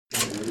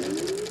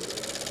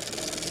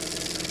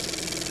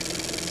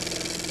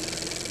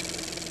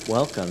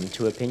Welcome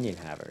to Opinion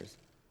Havers,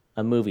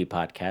 a movie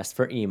podcast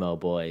for emo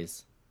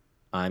boys.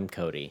 I'm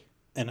Cody.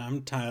 And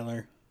I'm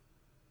Tyler.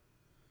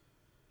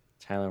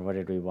 Tyler, what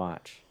did we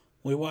watch?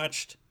 We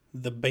watched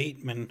The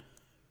Bateman.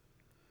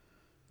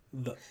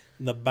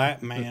 The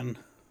Batman.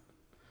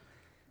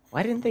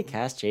 Why didn't they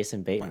cast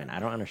Jason Bateman? I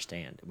don't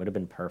understand. It would have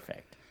been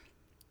perfect.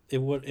 It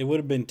would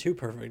have been too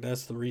perfect.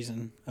 That's the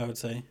reason, I would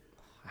say.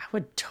 I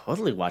would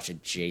totally watch a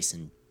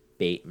Jason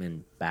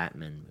Bateman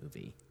Batman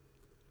movie.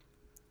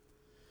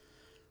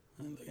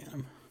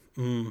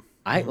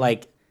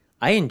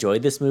 I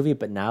enjoyed this movie,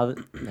 but now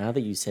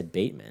that you said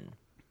Bateman,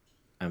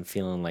 I'm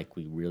feeling like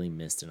we really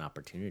missed an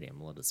opportunity. I'm a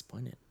little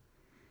disappointed.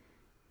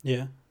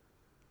 Yeah.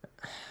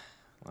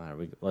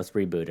 Let's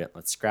reboot it.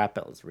 Let's scrap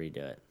it. Let's redo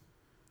it.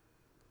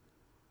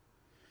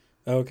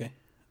 Okay.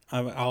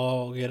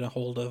 I'll get a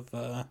hold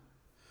of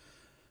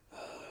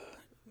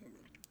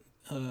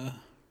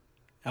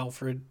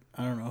Alfred.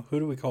 I don't know. Who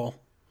do we call?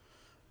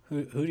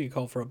 Who do you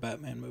call for a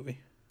Batman movie?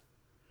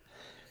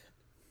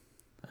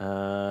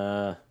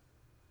 I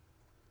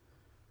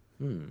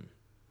don't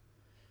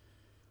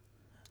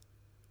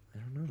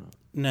know.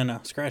 No,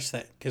 scratch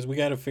that. Because we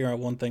got to figure out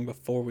one thing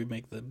before we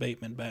make the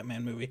Bateman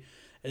Batman movie.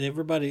 And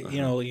everybody,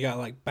 you got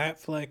like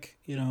Batfleck,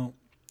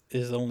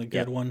 is the only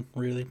good one,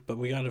 really. But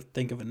we got to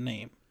think of a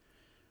name.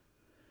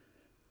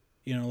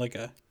 Like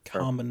a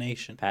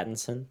combination.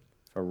 Pattinson?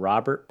 For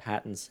Robert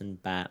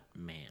Pattinson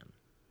Batman.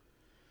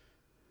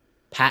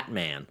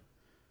 Patman.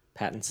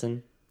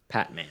 Pattinson?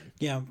 Patman.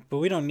 Yeah, but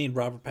we don't need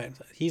Robert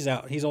Pattinson. He's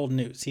out. He's old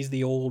news. He's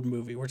the old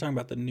movie. We're talking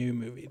about the new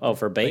movie. Oh,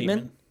 for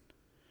Bateman?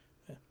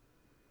 Yeah.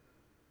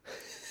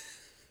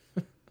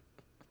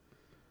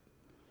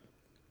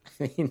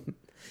 I mean,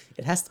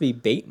 it has to be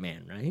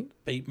Bateman, right?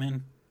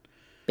 Bateman.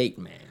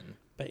 Bateman.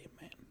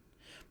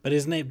 But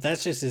his name,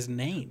 that's just his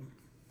name.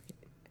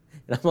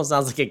 It almost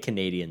sounds like a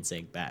Canadian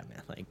saying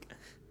Batman. Like,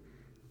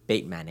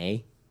 Bateman, eh?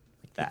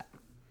 Like that.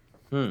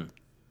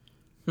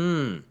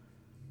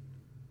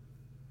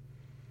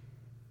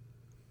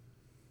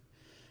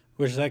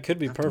 Which that could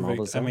be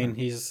perfect. I over. mean,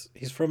 he's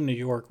from New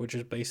York, which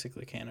is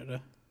basically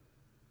Canada.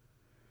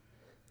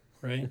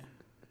 Right?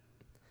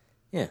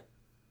 Yeah.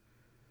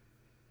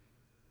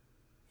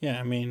 Yeah,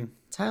 I mean,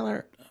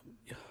 Tyler,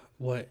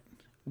 what?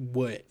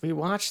 we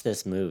watched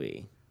this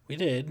movie. We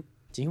did.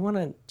 Do you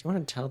want to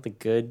tell the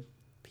good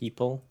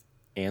people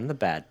and the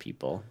bad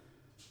people,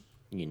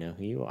 you know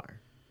who you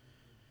are?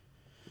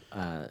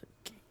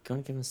 Go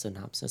and give us a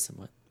synopsis of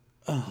what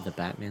the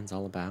Batman's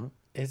all about.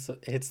 It's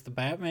the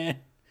Batman.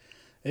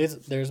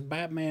 There's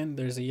Batman.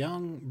 There's a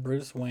young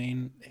Bruce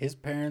Wayne. His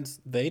parents,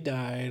 they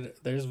died.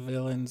 There's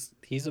villains.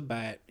 He's a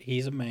bat.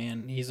 He's a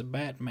man. He's a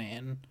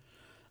Batman.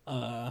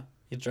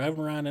 He's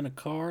driving around in a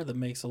car that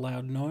makes a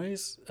loud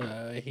noise.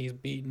 He's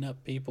beating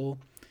up people.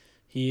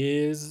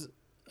 He's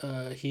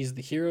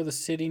the hero the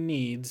city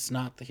needs,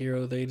 not the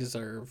hero they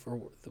deserve,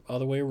 or the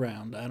other way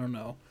around. I don't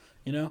know.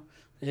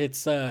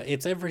 It's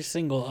every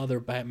single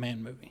other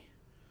Batman movie.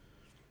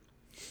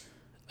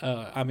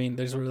 I mean,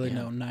 there's really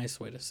no nice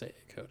way to say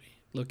it, Cody.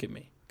 Look at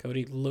me.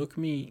 Cody, look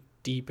me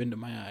deep into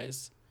my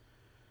eyes.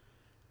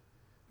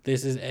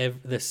 This is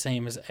the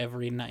same as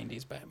every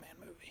 90s Batman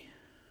movie.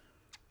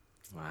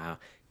 Wow.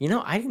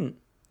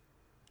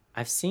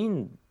 I've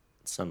seen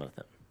some of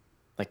them.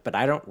 But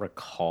I don't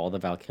recall the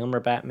Val Kilmer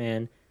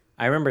Batman.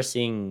 I remember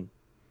seeing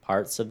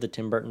parts of the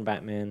Tim Burton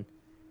Batman.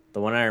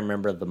 The one I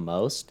remember the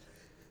most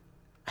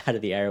out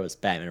of the era was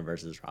Batman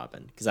versus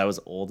Robin, because I was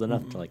old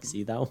enough to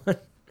see that one.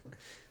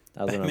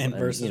 That was Batman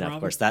versus Robin.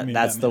 Of course,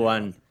 that's the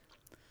one.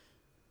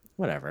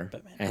 Whatever.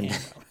 Batman and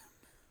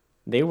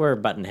they were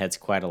button heads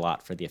quite a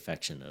lot for the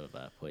affection of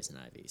Poison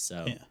Ivy.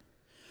 So yeah.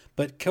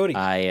 But Cody,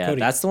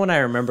 that's the one I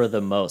remember the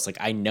most.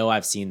 I know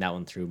I've seen that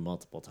one through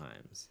multiple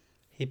times.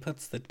 He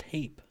puts the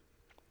tape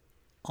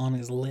on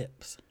his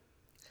lips.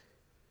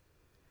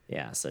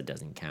 Yeah, so it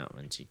doesn't count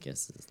when she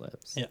kisses his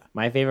lips. Yeah.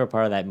 My favorite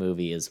part of that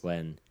movie is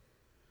when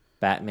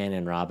Batman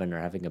and Robin are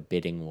having a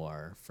bidding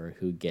war for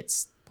who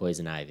gets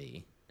Poison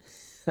Ivy.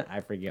 I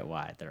forget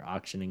why. They're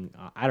auctioning.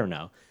 I don't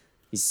know.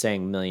 He's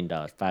saying $1 million,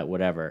 fight,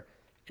 whatever.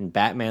 And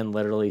Batman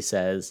literally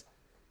says,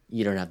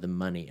 "You don't have the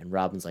money." And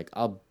Robin's like,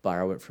 "I'll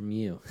borrow it from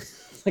you."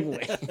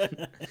 Wait.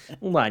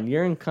 Hold on.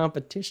 You're in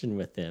competition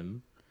with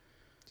him.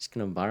 Just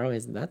going to borrow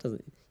his. That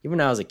doesn't. Even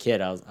when I was a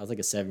kid, I was like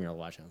a 7-year-old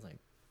watching. I was like,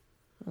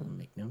 that doesn't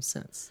make no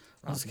sense.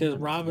 That's because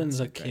Robin's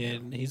a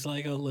kid. Right, he's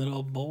like a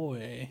little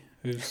boy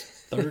who's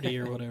 30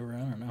 or whatever. I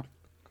don't know.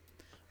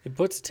 He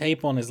puts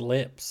tape on his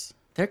lips.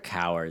 They're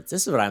cowards.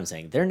 This is what I'm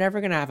saying. They're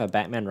never going to have a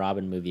Batman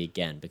Robin movie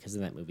again because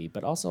of that movie.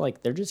 But also,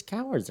 they're just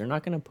cowards. They're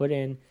not going to put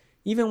in...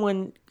 Even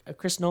when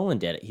Chris Nolan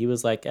did it, he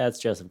was like, that's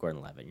Joseph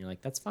Gordon-Levitt. You're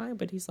like, that's fine,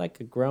 but he's like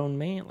a grown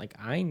man.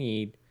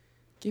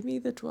 Give me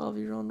the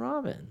 12-year-old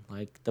Robin.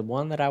 The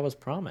one that I was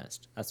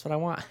promised. That's what I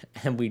want.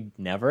 And we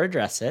never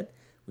address it.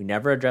 We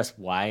never address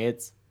why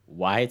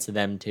it's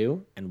them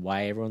too and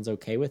why everyone's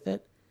okay with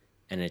it.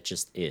 And it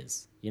just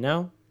is,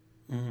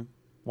 Mm-hmm.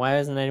 Why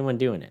isn't anyone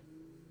doing it?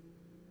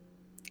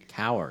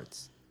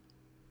 Cowards.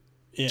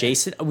 Yeah.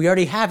 Jason, we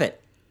already have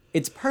it.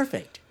 It's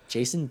perfect.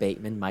 Jason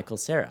Bateman, Michael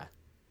Cera.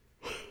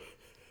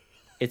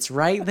 It's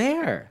right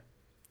there.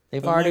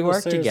 They've But already Michael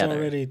worked Cera's together.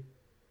 already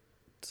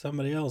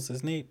somebody else,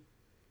 isn't he?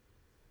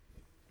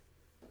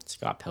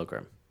 Scott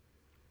Pilgrim.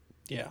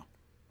 Yeah.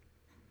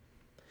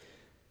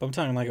 But I'm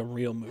talking like a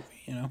real movie,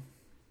 you know?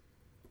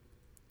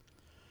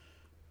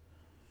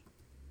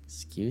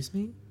 Excuse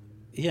me?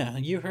 Yeah,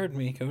 you heard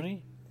me,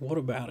 Cody. What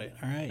about it?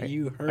 All right,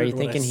 you heard. Are you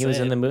what I thinking he was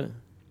in the said. movie?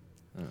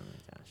 Oh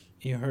my gosh.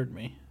 You heard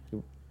me.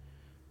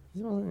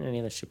 He wasn't in any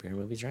other superhero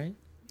movies, right?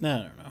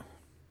 No.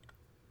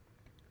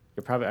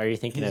 Are you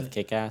thinking He's of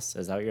Kick-Ass?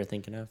 Is that what you're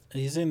thinking of?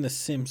 He's in The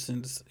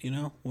Simpsons. You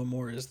know what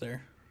more is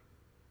there?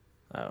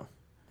 Oh.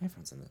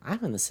 Everyone's in the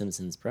I'm in The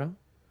Simpsons, bro.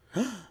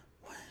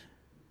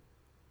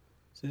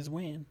 Since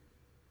when?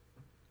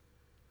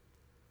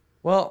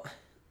 Well,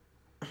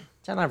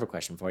 John, I have a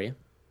question for you.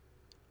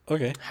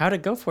 Okay. How'd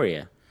it go for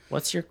you?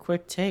 What's your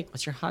quick take?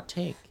 What's your hot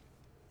take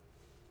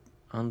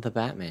on the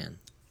Batman?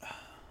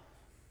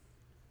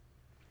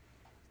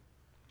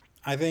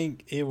 I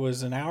think it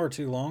was an hour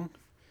too long,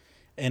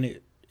 and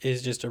it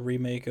is just a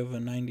remake of a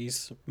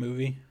 '90s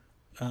movie.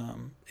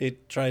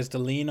 It tries to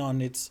lean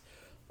on its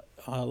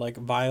like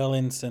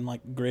violence and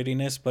like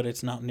grittiness, but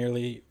it's not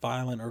nearly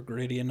violent or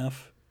gritty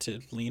enough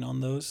to lean on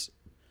those.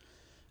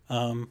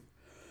 Robert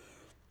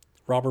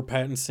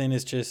Pattinson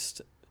is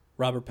just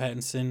Robert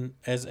Pattinson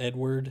as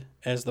Edward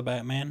as the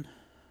Batman.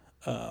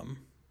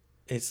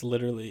 It's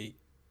literally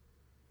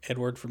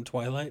Edward from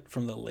Twilight,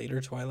 from the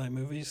later Twilight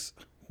movies,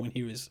 when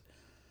he was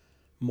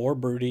more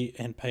broody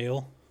and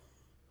pale.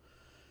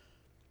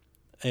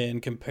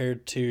 And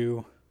compared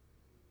to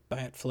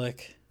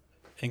Batfleck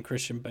and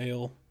Christian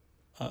Bale,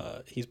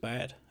 he's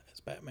bad as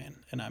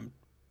Batman. And I'm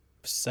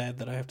sad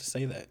that I have to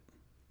say that.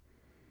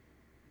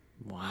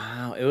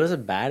 Wow, it was a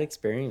bad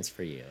experience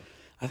for you.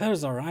 I thought it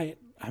was all right.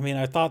 I mean,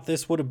 I thought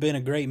this would have been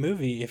a great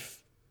movie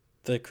if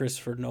the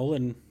Christopher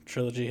Nolan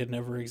trilogy had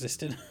never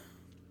existed.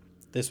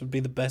 This would be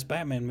the best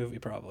Batman movie,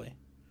 probably.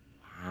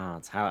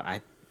 Wow,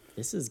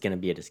 this is going to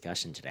be a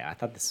discussion today. I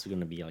thought this was going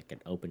to be like an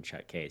open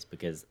shut case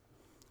because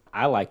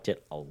I liked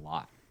it a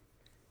lot.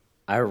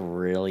 I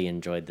really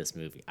enjoyed this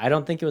movie. I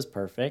don't think it was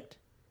perfect,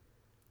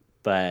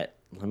 but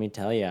let me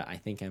tell you, I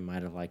think I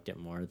might have liked it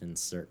more than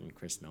certain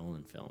Chris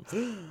Nolan films.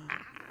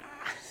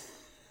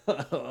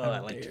 I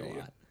liked it a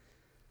lot.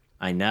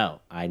 I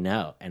know.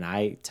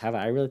 And Tyler,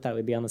 I really thought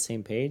we'd be on the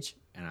same page,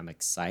 and I'm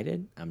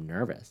excited. I'm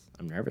nervous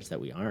that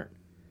we aren't.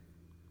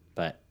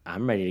 But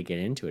I'm ready to get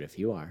into it if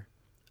you are.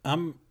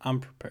 I'm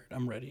prepared.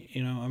 I'm ready.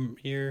 You know, I'm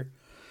here.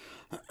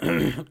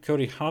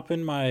 Cody, hop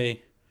in my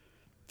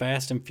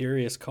Fast and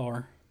Furious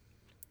car.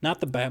 Not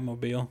the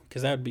Batmobile,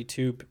 because that would be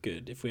too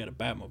good if we had a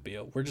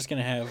Batmobile. We're just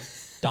going to have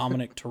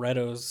Dominic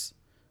Toretto's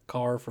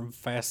car from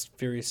Fast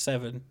Furious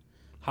 7.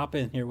 Hop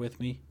in here with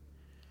me.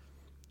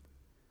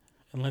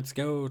 And let's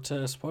go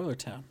to Spoiler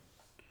Town.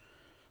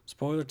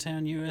 Spoiler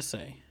Town,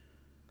 USA.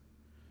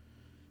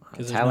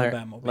 Because there's Tyler, no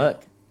Batmobile.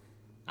 look,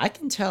 I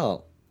can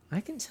tell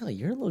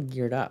you're a little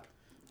geared up.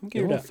 I'm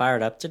You're a geared little up.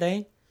 fired up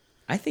today.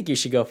 I think you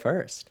should go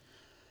first.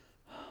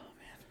 Oh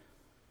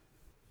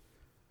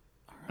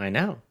man. I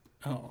know.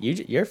 Oh,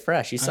 You're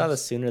fresh. You saw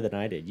this sooner than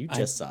I did. You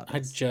just saw I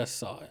this. just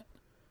saw it.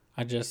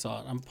 I'm It's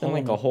been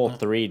pulling like a whole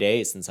 3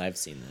 days since I've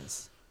seen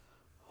this.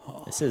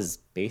 This is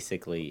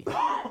basically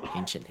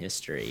ancient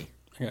history.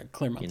 I gotta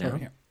clear my You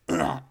throat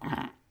know?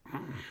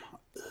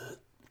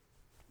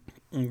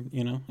 here.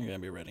 You know, I gotta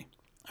be ready.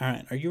 All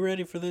right, are you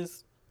ready for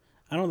this?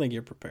 I don't think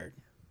you're prepared.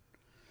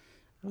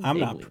 I'm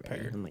not vaguely ready.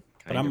 prepared, I'm like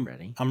but kind of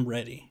ready. I'm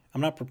ready.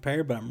 I'm not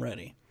prepared, but I'm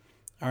ready.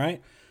 All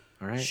right.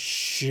 All right.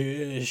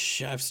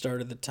 Shush, I've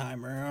started the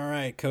timer. All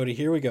right, Cody,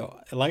 here we go.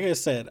 Like I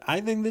said, I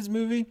think this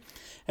movie,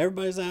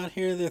 everybody's out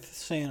here, they're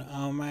saying,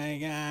 oh my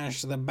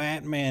gosh, the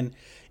Batman,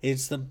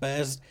 it's the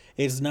best.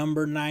 It's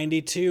number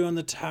 92 on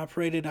the top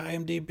rated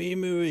IMDb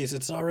movies.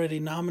 It's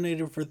already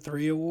nominated for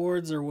 3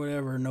 awards or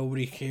whatever.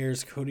 Nobody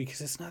cares, Cody,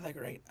 because it's not that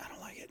great. I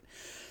don't like it.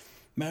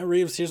 Matt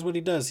Reeves, here's what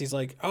he does. He's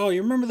like, oh,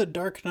 you remember The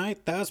Dark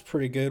Knight? That was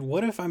pretty good.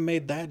 What if I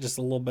made that just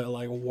a little bit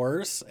like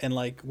worse? And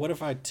like, what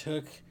if I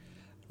took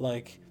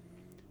like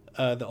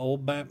the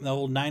old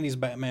 90s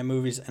Batman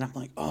movies, and I'm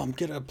like, oh, I'm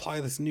gonna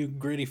apply this new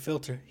gritty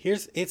filter.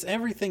 It's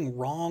everything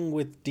wrong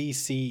with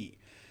DC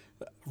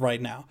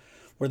right now,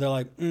 where they're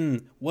like,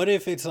 what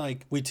if it's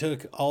like we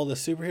took all the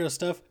superhero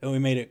stuff and we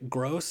made it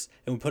gross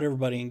and we put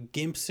everybody in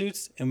gimp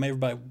suits and made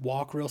everybody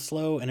walk real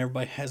slow and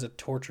everybody has a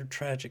tortured,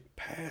 tragic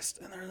past,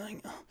 and they're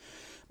like, oh,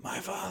 my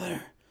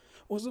father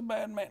was a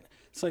bad man.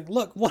 It's like,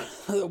 look,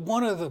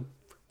 one of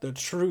the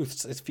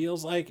truths it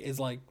feels like is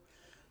like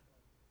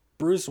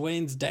Bruce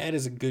Wayne's dad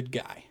is a good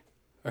guy.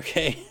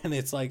 Okay? And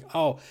it's like,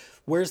 oh,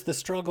 where's the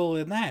struggle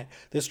in that?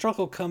 The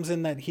struggle comes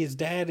in that his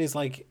dad is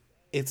like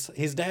Jeff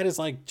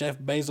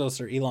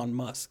Bezos or Elon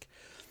Musk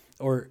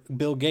or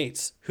Bill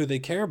Gates, who they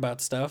care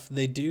about stuff,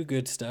 they do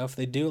good stuff,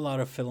 they do a lot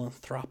of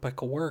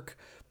philanthropic work,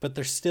 but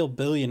they're still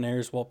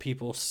billionaires while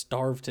people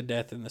starve to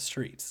death in the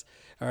streets.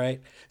 All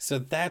right. So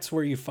that's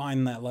where you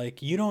find that,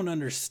 like, you don't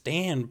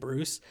understand,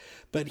 Bruce.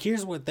 But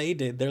here's what they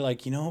did. They're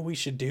like, you know what we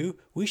should do?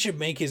 We should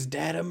make his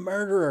dad a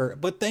murderer.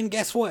 But then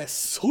guess what?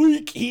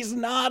 Sleek, he's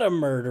not a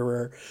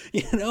murderer.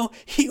 You know,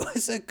 he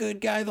was a good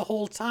guy the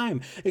whole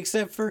time,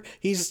 except for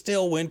he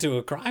still went to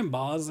a crime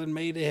boss and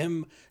made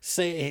him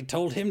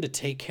told him to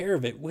take care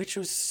of it, which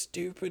was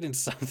stupid and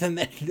something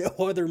that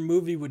no other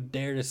movie would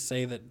dare to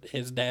say that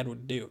his dad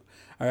would do.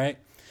 All right.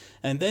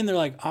 And then they're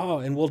like, oh,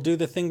 and we'll do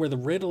the thing where the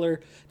Riddler,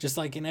 just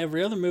like in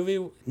every other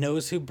movie,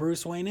 knows who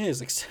Bruce Wayne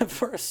is, except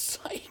for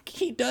Psych.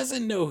 He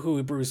doesn't know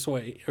who Bruce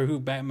Wayne or who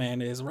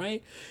Batman is,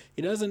 right?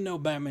 He doesn't know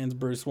Batman's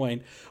Bruce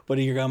Wayne, but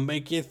you're going to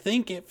make you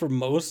think it for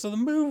most of the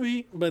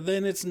movie, but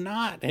then it's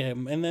not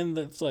him. And then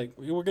it's like,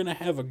 we're going to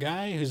have a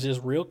guy who's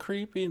just real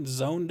creepy and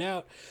zoned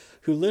out,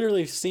 who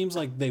literally seems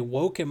like they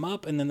woke him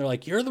up and then they're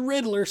like, you're the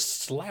Riddler,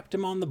 slapped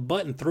him on the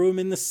butt and threw him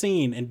in the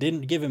scene and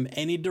didn't give him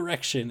any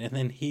direction. And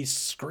then he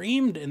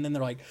screamed and then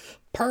they're like,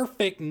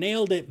 perfect,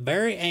 nailed it,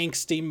 very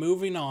angsty,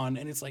 moving on.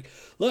 And it's like,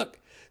 look,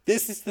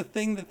 this is the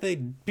thing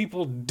that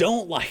people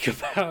don't like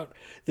about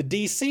the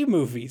DC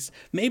movies.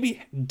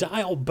 Maybe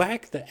dial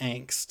back the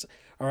angst.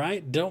 All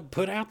right, don't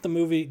put out the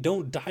movie.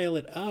 Don't dial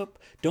it up.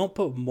 Don't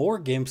put more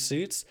gimp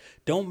suits.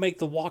 Don't make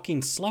the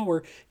walking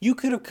slower. You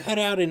could have cut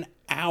out an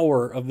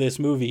hour of this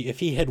movie if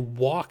he had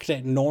walked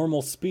at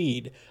normal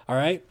speed. All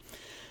right,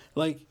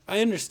 like, I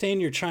understand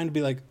you're trying to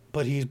be like,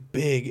 but he's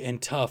big and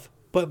tough.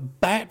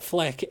 But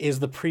Batfleck is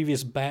the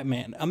previous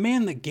Batman, a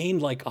man that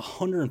gained like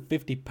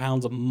 150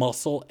 pounds of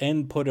muscle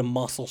and put a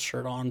muscle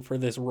shirt on for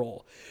this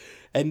role.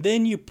 And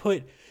then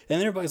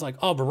and everybody's like,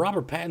 oh, but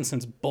Robert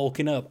Pattinson's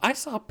bulking up. I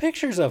saw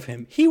pictures of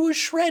him. He was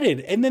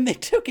shredded. And then they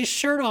took his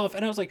shirt off.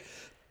 And I was like,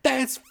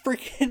 that's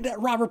freaking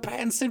Robert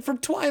Pattinson from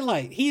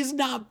Twilight. He's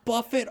not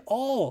buff at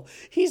all.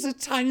 He's a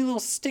tiny little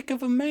stick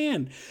of a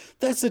man.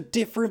 That's a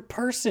different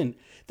person.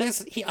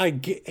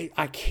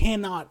 I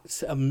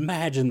cannot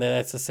imagine that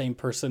that's the same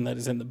person that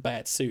is in the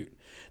bat suit.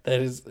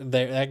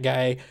 That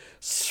guy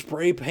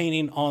spray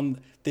painting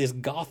on this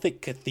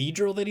gothic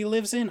cathedral that he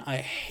lives in. I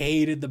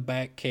hated the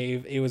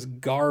Batcave. It was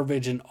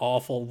garbage and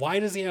awful. Why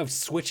does he have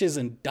switches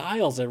and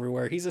dials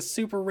everywhere? He's a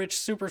super rich,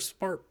 super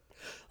smart,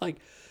 like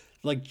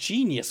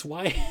genius.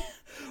 Why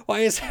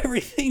is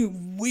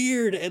everything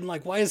weird? And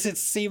like, why does it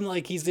seem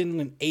like he's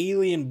in an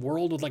alien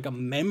world with like a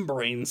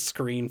membrane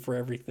screen for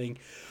everything?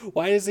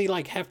 Why does he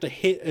like have to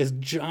hit a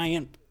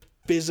giant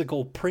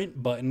physical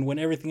print button when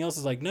everything else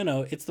is like,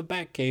 no, it's the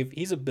Batcave.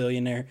 He's a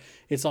billionaire.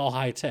 It's all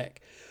high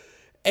tech.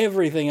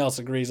 Everything else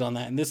agrees on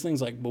that. And this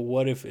thing's like, but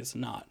what if it's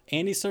not?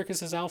 Andy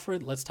Serkis is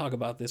Alfred. Let's talk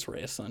about this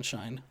ray of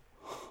sunshine.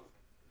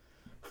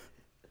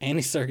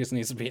 Andy Serkis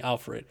needs to be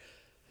Alfred.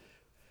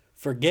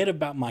 Forget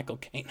about Michael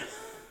Caine.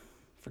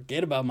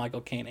 Forget about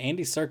Michael Caine.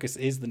 Andy Serkis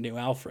is the new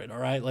Alfred, all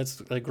right?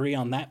 Let's agree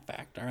on that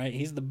fact, all right?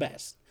 He's the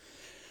best.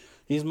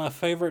 He's my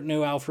favorite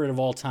new Alfred of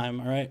all time,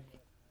 all right?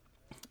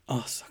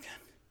 Oh, so good.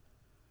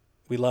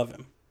 We love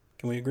him.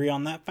 Can we agree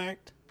on that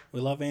fact?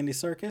 We love Andy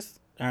Serkis?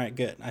 All right,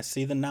 good. I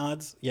see the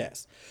nods.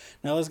 Yes.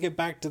 Now let's get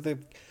back to the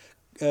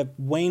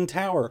Wayne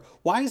Tower.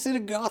 Why is it a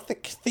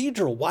Gothic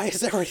cathedral? Why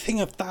is everything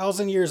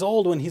 1,000 years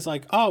old when he's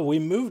like, oh, we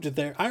moved it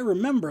there. I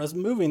remember us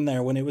moving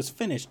there when it was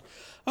finished.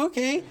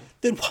 Okay,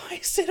 then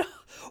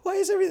why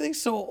is everything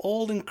so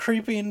old and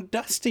creepy and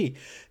dusty?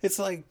 It's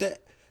like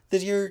that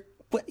you're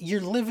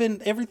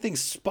living,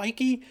 everything's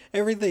spiky,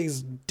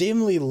 everything's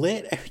dimly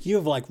lit. You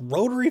have like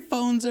rotary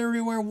phones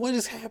everywhere. What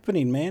is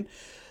happening, man?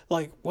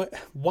 Like, what?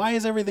 Why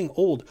is everything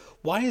old?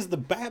 Why is the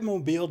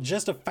Batmobile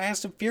just a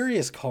Fast and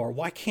Furious car?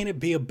 Why can't it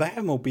be a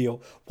Batmobile?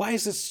 Why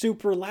is it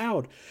super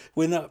loud?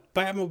 When the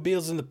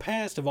Batmobiles in the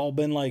past have all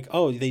been like,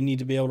 oh, they need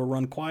to be able to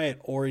run quiet,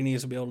 or he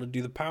needs to be able to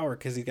do the power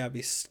because he's got to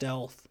be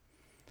stealth.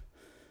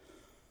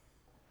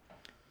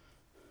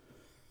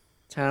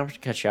 Time to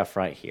cut you off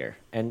right here.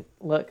 And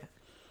look,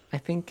 I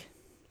think,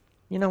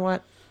 you know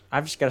what?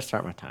 I've just got to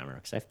start my timer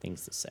because I have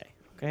things to say,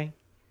 okay?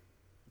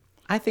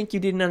 I think you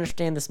didn't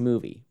understand this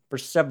movie for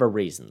several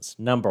reasons.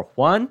 Number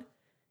one,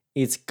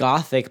 it's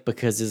gothic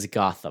because it's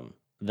Gotham.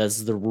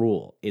 That's the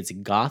rule. It's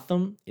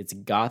Gotham, it's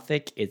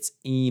gothic, it's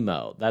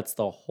emo. That's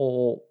the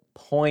whole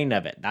point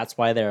of it. That's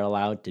why they're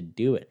allowed to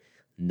do it.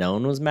 No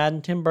one was mad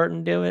when Tim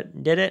Burton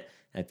did it.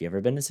 And if you've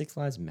ever been to Six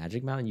Flags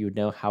Magic Mountain, you would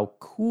know how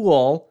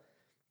cool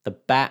the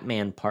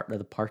Batman part of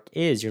the park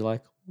is. You're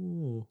like,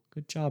 ooh,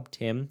 good job,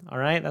 Tim. All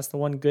right, that's the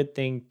one good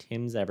thing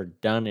Tim's ever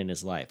done in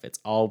his life. It's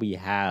all we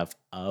have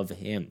of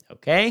him,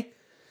 okay?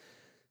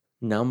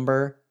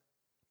 Number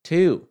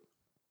two,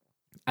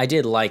 I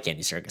did like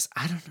Andy Serkis.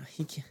 I don't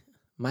know,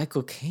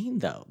 Michael Caine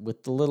though,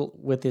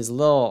 with his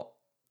little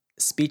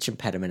speech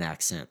impediment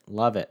accent.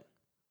 Love it.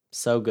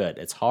 So good.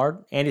 It's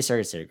hard. Andy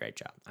Serkis did a great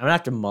job. I'm gonna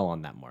have to mull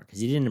on that more because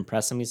he didn't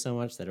impress me so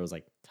much that it was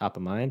like top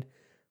of mind.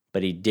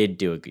 But he did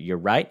do it. You're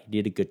right. He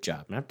did a good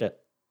job.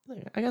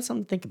 I got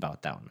something to think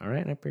about that one. All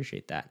right. I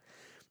appreciate that.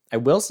 I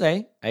will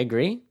say, I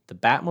agree. The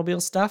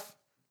Batmobile stuff,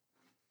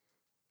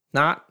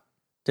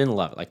 didn't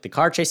love it. Like the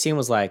car chase scene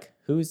was like,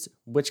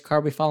 which car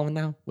are we following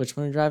now? Which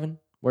one are we driving?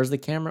 Where's the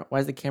camera? Why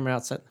is the camera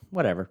outside?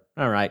 Whatever.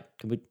 All right.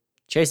 Can we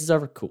Chase is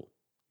over. Cool.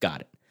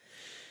 Got it.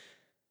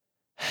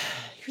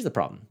 Here's the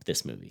problem with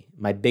this movie.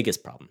 My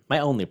biggest problem. My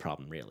only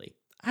problem, really.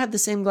 I have the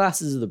same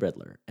glasses as the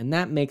Riddler, and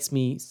that makes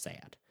me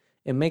sad.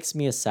 It makes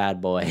me a sad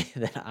boy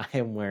that I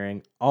am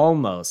wearing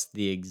almost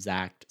the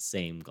exact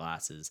same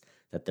glasses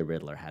that the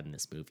Riddler had in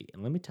this movie.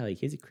 And let me tell you,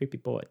 he's a creepy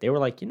boy. They were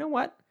like, you know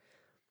what?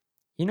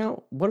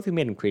 What if we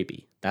made him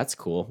creepy? That's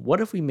cool. What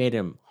if we made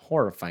him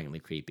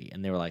horrifyingly creepy?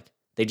 And they were like,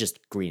 they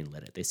just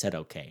greenlit it. They said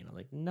okay. And I'm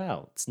like,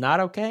 no, it's not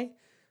okay.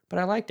 But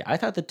I liked it. I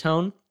thought the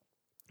tone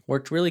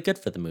worked really good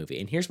for the movie.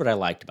 And here's what I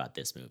liked about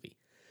this movie.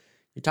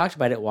 You talked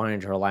about it wanting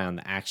to rely on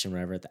the action,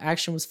 whatever. The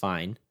action was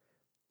fine.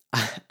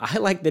 I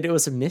liked that it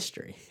was a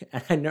mystery.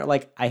 And I know,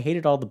 I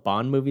hated all the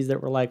Bond movies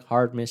that were like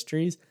hard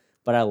mysteries,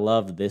 but I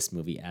loved this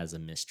movie as a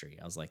mystery.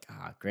 I was like,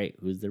 great.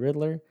 Who's the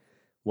Riddler?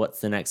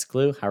 What's the next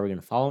clue? How are we going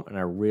to follow him? And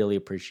I really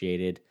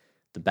appreciated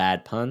the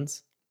bad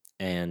puns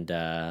and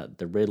the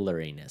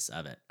Riddleriness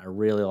of it. I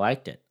really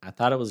liked it. I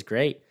thought it was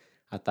great.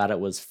 I thought it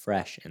was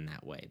fresh in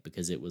that way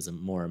because it was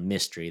more a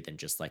mystery than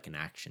just like an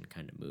action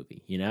kind of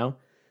movie,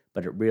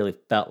 But it really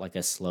felt like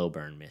a slow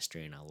burn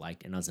mystery, and I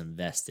liked it, and I was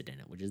invested in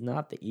it, which is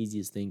not the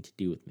easiest thing to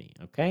do with me,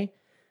 okay?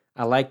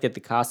 I liked that the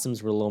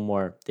costumes were a little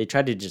more, they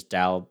tried to just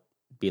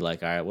be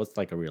like, all right, what's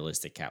like a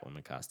realistic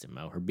Catwoman costume?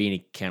 Oh, her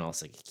beanie kind of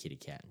looks like a kitty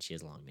cat, and she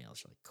has long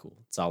nails. You're like, cool.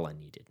 It's all I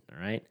needed, all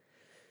right?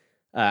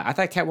 I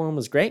thought Catwoman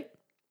was great.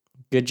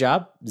 Good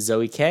job.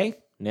 Zoe K,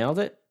 nailed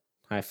it.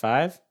 High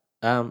five.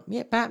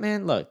 Yeah,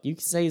 Batman, look, you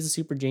can say he's a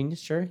super genius,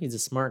 sure. He's a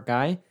smart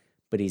guy,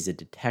 but he's a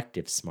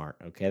detective smart,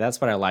 okay?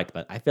 That's what I liked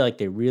about it. I feel like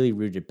they really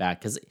rooted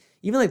back, because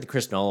even like the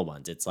Chris Nolan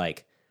ones, it's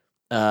like,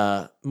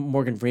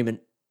 Morgan Freeman,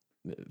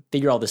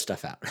 figure all this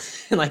stuff out.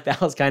 And like, that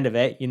was kind of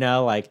it,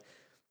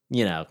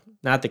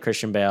 not that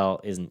Christian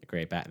Bale isn't a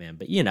great Batman,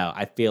 but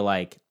I feel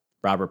like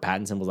Robert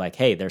Pattinson was like,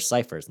 hey, there's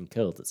ciphers and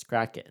codes, let's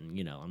crack it. And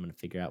I'm going to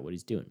figure out what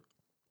he's doing.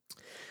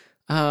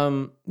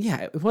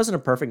 Yeah, it wasn't a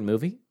perfect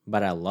movie,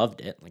 but I loved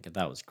it. Like, I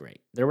thought it was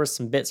great. There were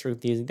some bits were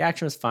confusing. The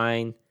action was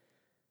fine.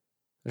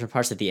 There's some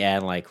parts at the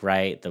end,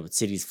 the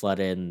city's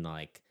flooded and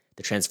like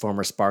the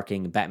Transformer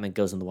sparking, and Batman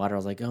goes in the water. I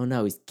was like, oh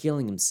no, he's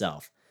killing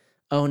himself.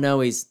 Oh no,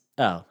 it's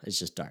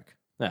just dark.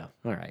 Oh,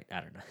 all right.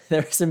 I don't know.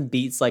 There were some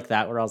beats like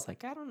that where I was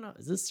like, I don't know.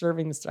 Is this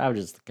serving this? I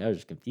was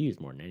just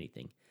confused more than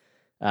anything.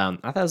 I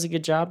thought it was a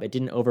good job. It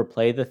didn't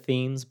overplay the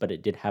themes, but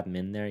it did have them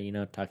in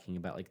there, talking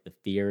about like the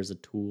fear as a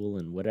tool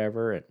and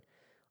whatever and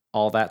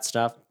all that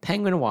stuff.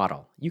 Penguin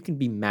waddle. You can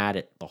be mad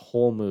at the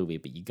whole movie,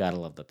 but you gotta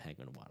love the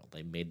penguin waddle.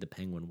 They made the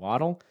penguin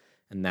waddle,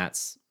 and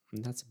that's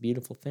a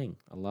beautiful thing.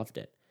 I loved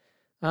it.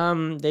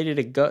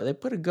 They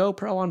put a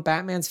GoPro on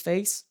Batman's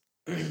face.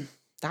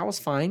 That was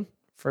fine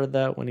for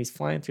when he's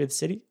flying through the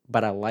city,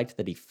 but I liked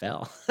that he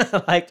fell.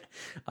 like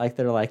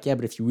they're like, yeah,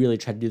 but if you really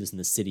tried to do this in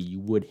the city,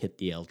 you would hit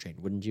the L train,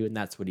 wouldn't you? And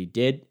that's what he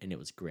did, and it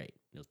was great.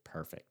 It was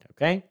perfect.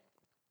 Okay.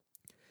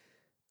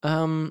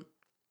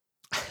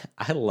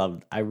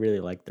 I really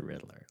liked the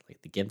Riddler.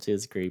 Like, the gimp suit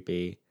was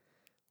creepy,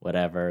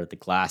 whatever. The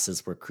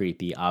glasses were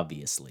creepy,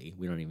 obviously.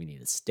 We don't even need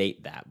to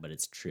state that, but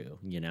it's true,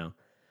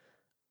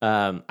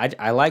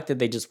 I liked that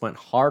they just went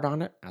hard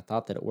on it. I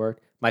thought that it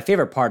worked. My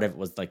favorite part of it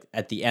was like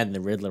at the end,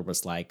 the Riddler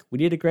was like, we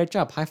did a great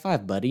job. High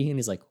five, buddy. And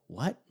he's like,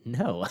 what?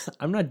 No,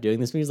 I'm not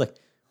doing this. But he's like,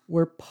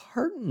 we're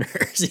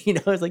partners.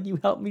 It's like, you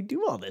helped me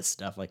do all this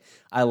stuff. Like,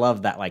 I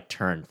love that like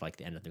turn for like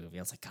the end of the movie.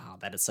 I was like, oh,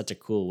 that is such a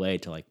cool way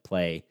to like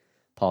play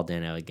Paul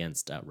Dano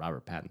against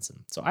Robert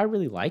Pattinson. So I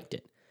really liked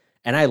it.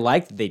 And I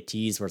liked that they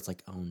teased where it's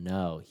like, oh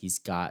no, he's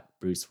got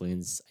Bruce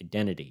Wayne's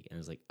identity. And it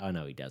was like, oh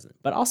no, he doesn't.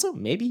 But also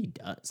maybe he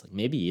does. Like,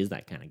 maybe he is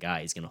that kind of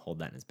guy. He's going to hold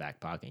that in his back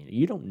pocket.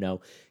 You don't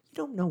know. You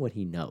don't know what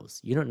he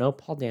knows. You don't know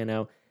Paul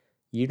Dano.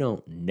 You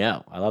don't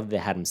know. I love that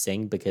they had him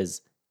sing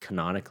because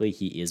canonically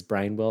he is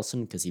Brian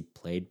Wilson because he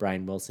played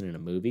Brian Wilson in a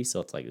movie.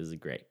 So it's like, this is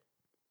great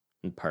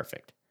and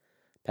perfect.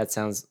 That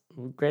sounds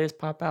greatest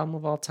pop album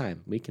of all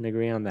time. We can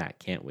agree on that,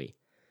 can't we?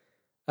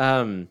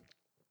 Tell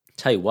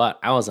you what,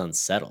 I was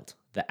unsettled.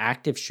 The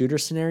active shooter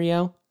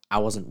scenario, I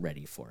wasn't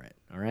ready for it.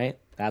 All right,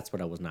 that's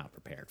what I was not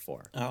prepared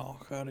for.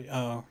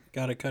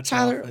 Gotta cut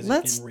Tyler, you off.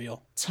 let's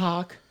real.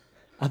 talk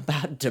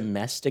about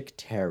domestic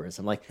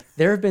terrorism. Like,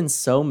 there have been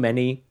so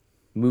many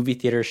movie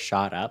theaters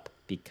shot up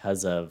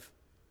because of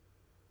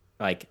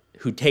like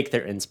who take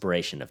their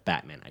inspiration of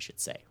Batman, I should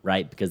say,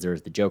 right? Because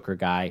there's the Joker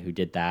guy who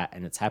did that,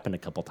 and it's happened a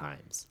couple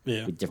times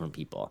with different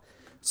people.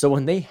 So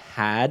when they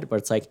had where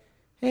it's like,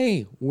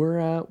 hey,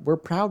 we're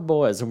Proud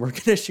Boys and we're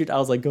gonna shoot. I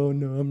was like, oh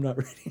no, I'm not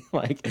ready.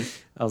 Like,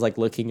 I was like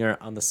looking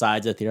on the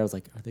sides of the theater. I was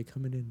like, are they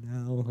coming in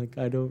now? Like,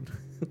 I'm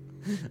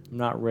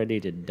not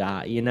ready to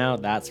die.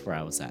 That's where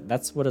I was at.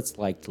 That's what it's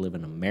like to live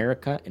in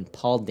America, in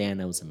Paul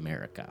Dano's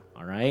America.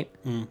 All right.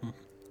 Mm-hmm.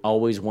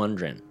 Always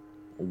wondering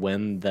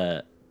when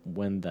the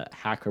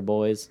hacker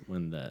boys,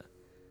 when the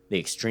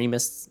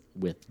extremists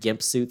with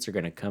gimp suits are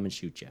gonna come and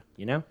shoot you.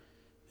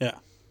 Yeah.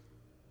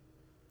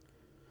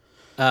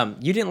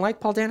 You didn't like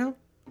Paul Dano?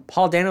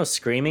 Paul Dano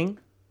screaming,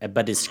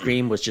 but his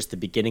scream was just the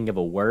beginning of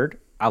a word.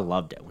 I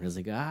loved it. When he was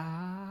like,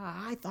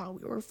 I thought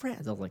we were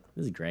friends. I was like,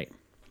 this is great.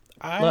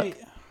 Look,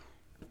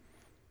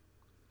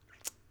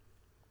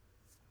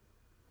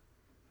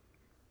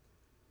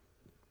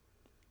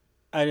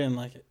 I didn't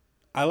like it.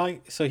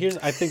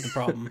 I think the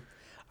problem.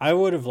 I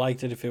would have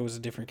liked it if it was a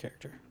different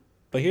character.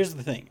 But here's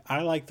the thing.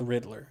 I like the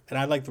Riddler, and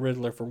I like the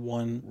Riddler for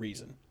one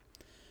reason.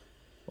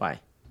 Why?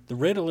 The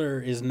Riddler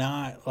is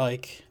not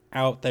like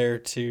out there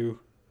to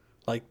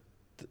like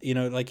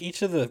like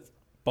each of the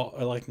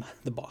like not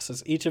the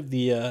bosses, each of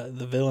the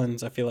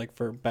villains I feel like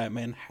for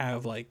Batman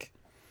have like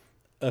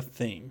a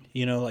thing.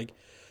 Like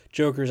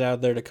Joker's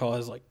out there to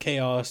cause like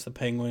chaos, the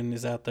Penguin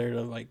is out there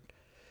to like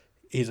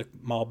he's a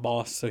mob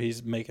boss, so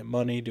he's making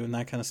money, doing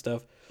that kind of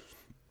stuff.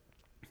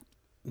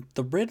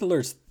 The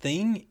Riddler's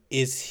thing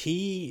is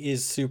he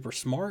is super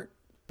smart.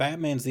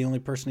 Batman's the only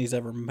person he's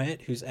ever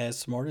met who's as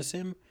smart as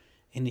him.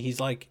 And he's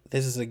like,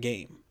 this is a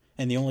game.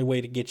 And the only way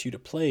to get you to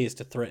play is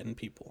to threaten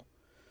people.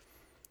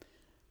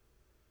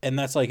 And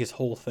that's like his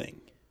whole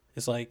thing.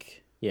 It's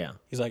like, yeah,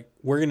 he's like,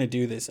 we're going to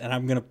do this. And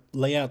I'm going to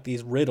lay out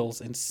these riddles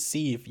and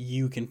see if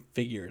you can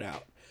figure it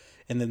out.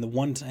 And then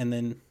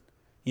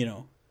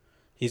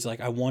he's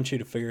like, I want you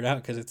to figure it out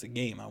because it's a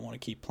game. I want to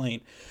keep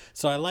playing.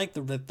 So I like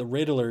that the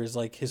Riddler is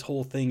like, his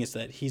whole thing is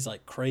that he's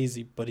like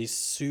crazy, but he's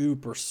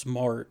super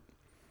smart.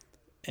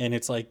 And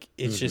it's like,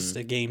 it's just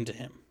a game to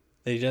him.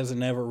 He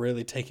doesn't ever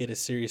really take it as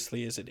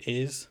seriously as it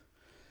is.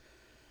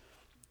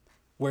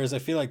 Whereas I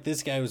feel like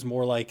this guy was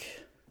more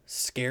like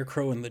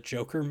Scarecrow and the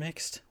Joker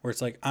mixed, where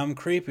it's like, I'm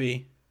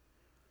creepy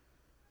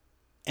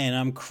and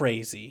I'm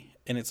crazy.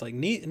 And it's like,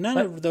 none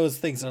of those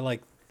things are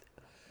like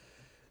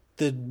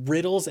the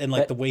riddles and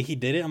like the way he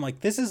did it. I'm like,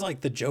 this is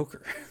like the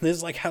Joker. This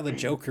is like how the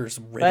Joker's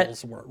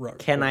riddles work.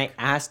 Can I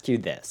ask you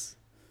this?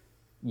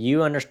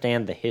 You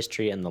understand the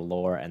history and the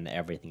lore and the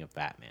everything of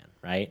Batman,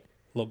 right?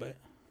 A little bit.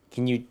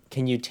 Can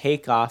you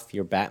take off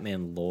your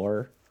Batman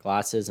lore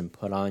glasses and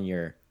put on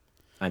your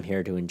I'm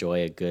here to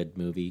enjoy a good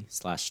movie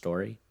 /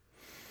 story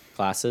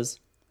glasses?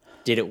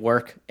 Did it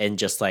work? And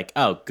just like,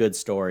 oh, good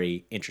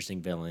story,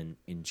 interesting villain,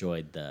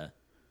 enjoyed the.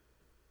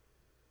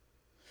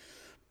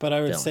 But I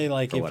would say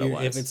like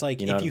if it's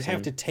like if you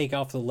have to take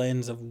off the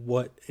lens of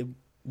what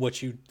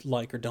you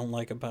like or don't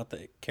like about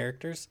the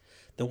characters,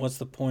 then what's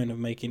the point of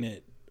making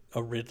it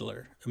a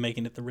Riddler,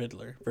 making it the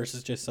Riddler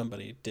versus just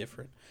somebody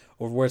different?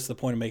 Or what's the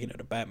point of making it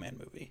a Batman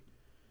movie?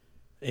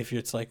 If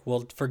it's like,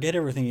 well, forget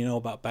everything you know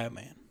about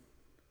Batman.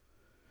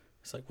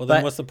 It's like, well,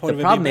 then what's the point of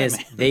it being Batman? The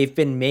problem is they've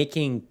been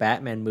making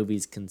Batman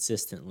movies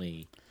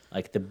consistently.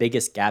 Like the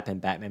biggest gap in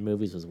Batman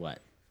movies was what?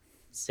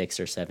 6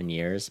 or 7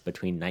 years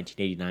between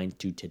 1989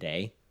 to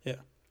today. Yeah.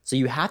 So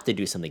you have to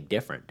do something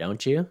different,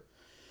 don't you?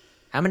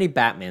 How many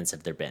Batmans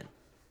have there been?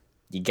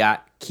 You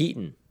got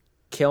Keaton,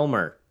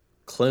 Kilmer,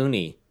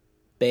 Clooney,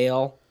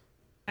 Bale,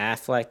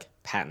 Affleck,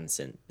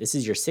 Pattinson. This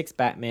is your 6th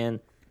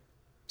Batman.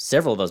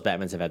 Several of those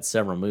Batmans have had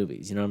several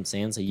movies. You know what I'm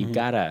saying? So you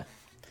gotta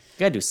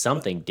do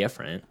something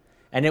different.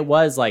 And it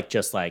was like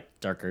just like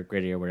darker,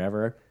 gritty, or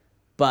whatever.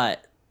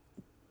 But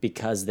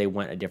because they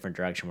went a different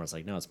direction, where it's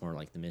like, no, it's more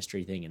like the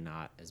mystery thing and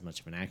not as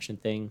much of an action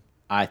thing.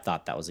 I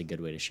thought that was a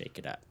good way to shake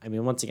it up. I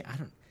mean, once again,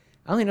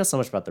 I only know so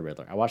much about the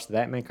Riddler. I watched the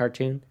Batman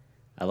cartoon.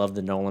 I love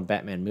the Nolan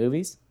Batman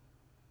movies.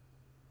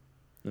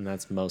 And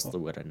that's mostly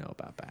what I know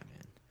about Batman.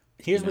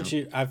 Here's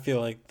I feel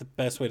like the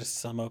best way to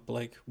sum up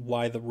like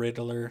why the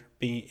Riddler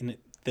being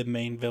the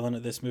main villain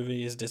of this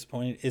movie is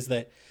disappointing is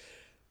that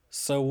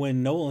so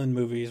when Nolan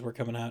movies were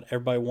coming out,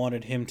 everybody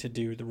wanted him to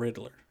do the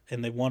Riddler,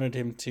 and they wanted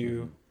him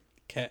to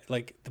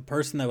like the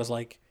person that was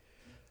like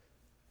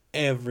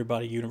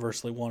everybody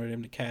universally wanted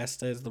him to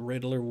cast as the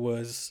Riddler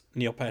was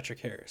Neil Patrick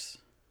Harris.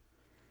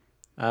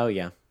 Oh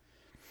yeah.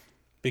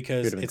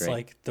 Because it's great.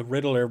 Like the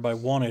Riddler everybody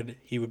wanted,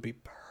 he would be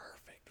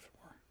perfect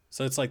for.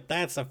 So it's like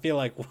I feel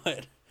like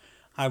what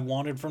I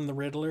wanted from the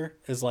Riddler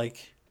is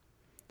like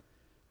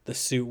the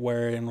suit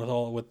wearing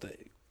with the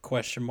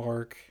question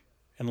mark,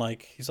 and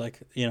like he's like,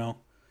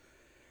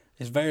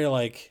 it's very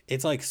like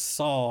it's like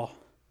Saw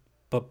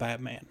but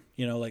Batman,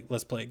 like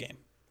let's play a game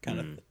kind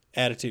of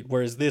attitude.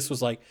 Whereas this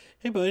was like,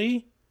 hey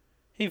buddy,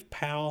 hey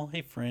pal,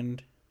 hey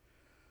friend,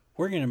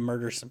 we're gonna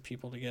murder some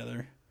people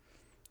together.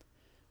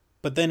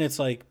 But then it's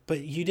like,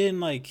 but you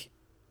didn't like.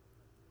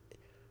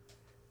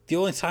 The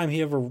only time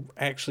he ever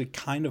actually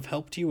kind of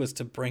helped you was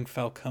to bring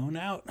Falcone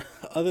out.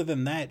 Other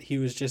than that, he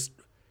was just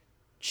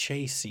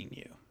chasing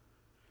you.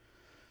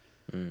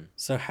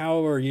 So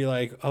how are you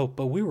like, oh,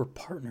 but we were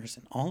partners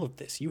in all of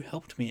this. You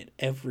helped me at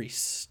every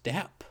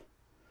step.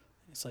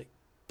 It's like,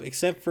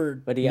 except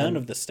for none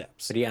of the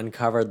steps. But he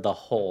uncovered the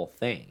whole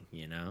thing,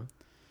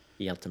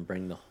 He helped him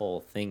bring the whole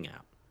thing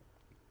out.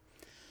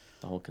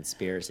 The whole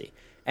conspiracy.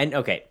 And,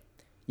 okay,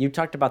 you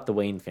talked about the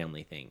Wayne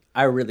family thing.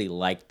 I really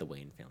liked the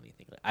Wayne family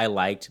thing.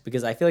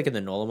 Because I feel like in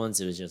the Nolan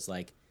ones, it was just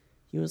like,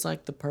 he was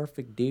like the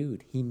perfect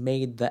dude. He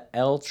made the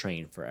L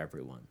train for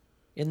everyone.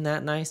 Isn't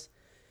that nice?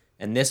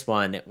 And this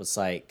one, it was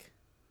like,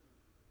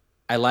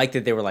 I liked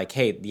that they were like,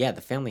 hey, yeah,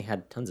 the family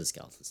had tons of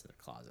skeletons in their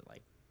closet.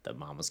 Like, the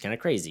mom was kind of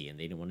crazy, and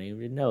they didn't want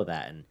anyone to know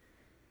that.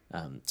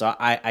 And so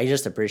I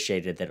just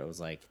appreciated that it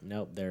was like,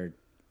 nope,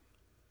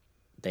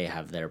 they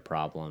have their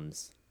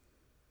problems,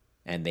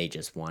 and they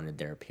just wanted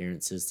their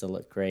appearances to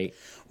look great.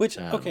 Which,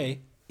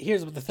 okay,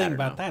 here's the thing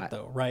about that,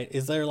 though, right?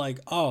 Is they're like,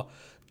 oh,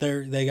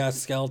 they got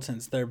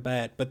skeletons, they're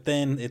bad. But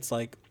then it's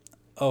like,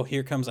 oh,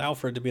 here comes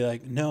Alfred to be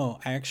like, no,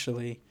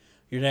 actually,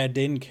 your dad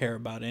didn't care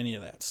about any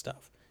of that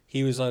stuff.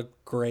 He was a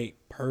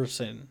great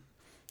person,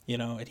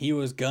 and he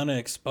was gonna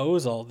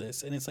expose all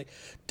this. And it's like,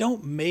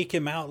 don't make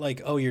him out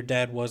like, oh, your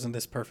dad wasn't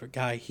this perfect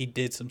guy. He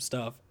did some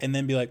stuff. And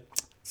then be like,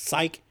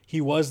 psych,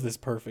 he was this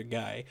perfect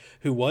guy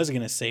who was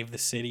gonna save the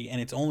city.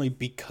 And it's only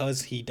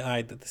because he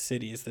died that the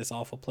city is this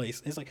awful place.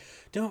 And it's like,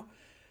 don't.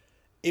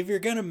 If you're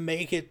gonna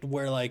make it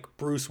where like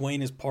Bruce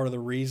Wayne is part of the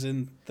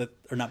reason that,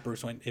 or not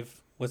Bruce Wayne,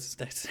 what's his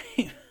dad's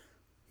name?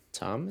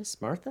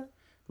 Martha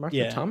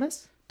Yeah.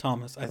 Thomas.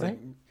 I think.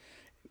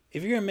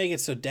 If you're gonna make it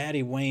so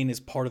Daddy Wayne is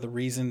part of the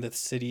reason that the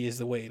city is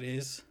the way it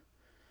is,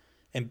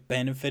 and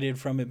benefited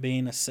from it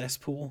being a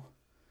cesspool,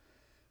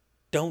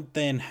 don't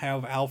then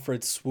have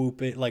Alfred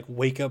swoop it, like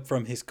wake up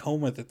from his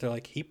coma that they're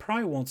like, he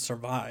probably won't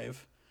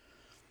survive.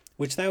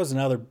 Which that was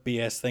another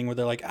BS thing where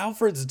they're like,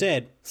 Alfred's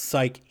dead.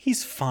 Psych,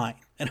 he's fine.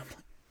 And I'm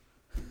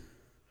like,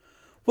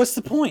 what's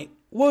the point?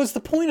 What was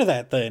the point of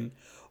that then?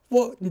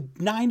 Well,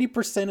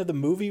 90% of the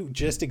movie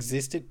just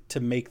existed to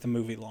make the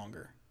movie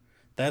longer.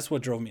 That's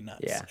what drove me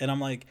nuts. Yeah. And I'm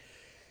like,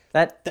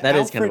 that Alfred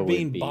is kind of a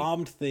being weird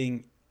bombed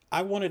thing,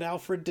 I wanted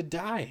Alfred to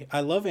die.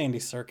 I love Andy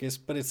Serkis,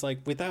 but it's like,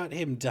 without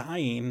him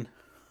dying,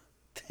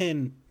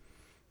 then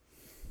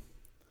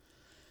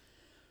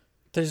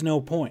there's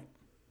no point.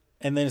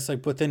 And then it's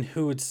like, but then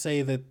who would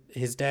say that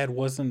his dad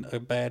wasn't a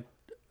bad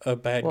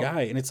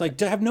guy? And it's like,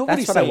 to have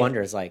nobody. That's what I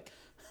wonder. Is like,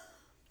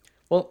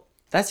 well,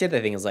 that's the other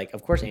thing. Is like,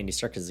 of course, Andy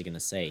Serkis is gonna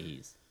say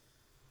he's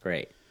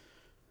great,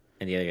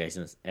 and the other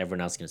guy's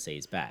everyone else is gonna say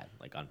he's bad,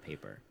 like on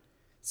paper.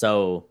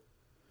 So,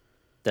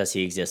 does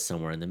he exist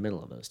somewhere in the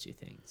middle of those two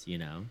things?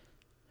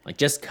 Like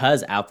just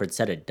because Alfred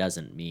said it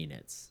doesn't mean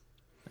it's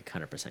like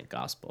 100%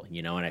 gospel.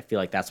 And I feel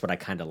like that's what I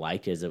kind of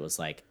liked. Is it was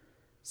like,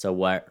 so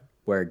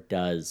where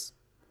does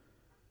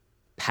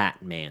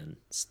Patman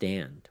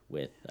stand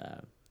with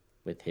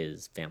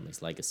his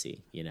family's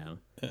legacy? Yeah.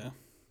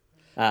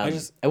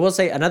 I will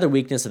say another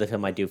weakness of the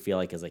film I do feel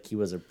like is like he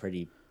was a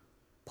pretty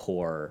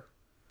poor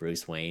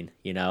Bruce Wayne.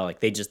 Like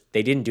they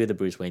didn't do the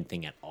Bruce Wayne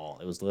thing at all.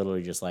 It was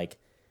literally just like,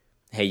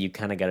 hey, you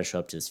kind of got to show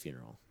up to his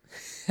funeral.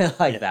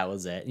 That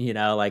was it.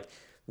 Like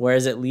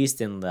whereas at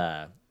least in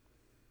I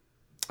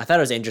thought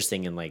it was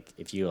interesting in like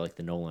if you like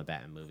the Nolan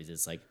Batman movies,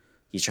 it's like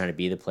he's trying to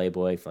be the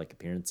playboy for like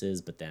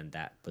appearances, but then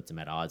that puts him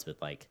at odds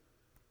with like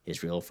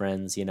his real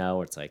friends,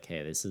 where it's like, hey,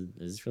 is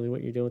this really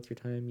what you're doing with your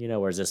time?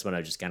 Whereas this one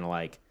I just kind of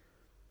like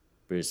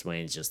Bruce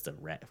Wayne's just a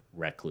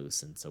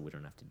recluse, and so we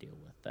don't have to deal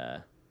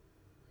with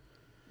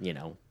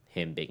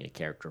him being a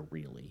character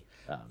really.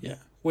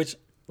 Which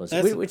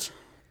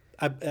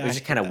is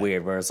kind of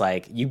weird. Where it's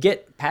like you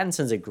get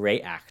Pattinson's a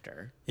great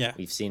actor. Yeah,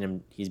 we've seen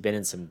him. He's been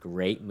in some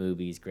great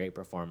movies, great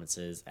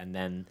performances, and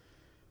then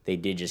they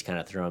did just kind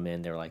of throw him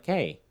in. They were like,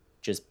 hey,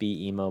 just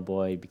be emo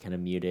boy, be kind of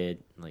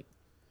muted. Like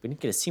we didn't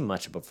get to see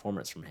much of a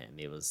performance from him.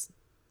 It was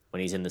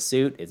when he's in the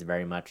suit, it's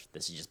very much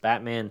this is just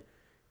Batman,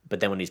 but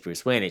then when he's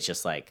Bruce Wayne, it's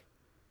just like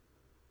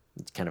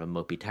it's kind of a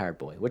mopey, tired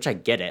boy, which I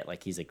get it.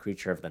 Like he's a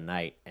creature of the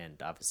night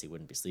and obviously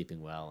wouldn't be sleeping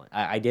well.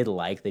 I did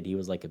like that he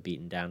was like a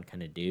beaten down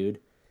kind of dude,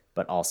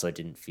 but also it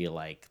didn't feel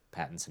like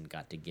Pattinson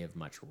got to give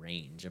much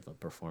range of a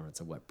performance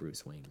of what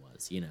Bruce Wayne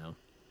was,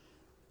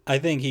 I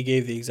think he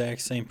gave the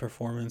exact same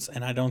performance,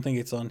 and I don't think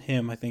it's on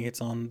him. I think it's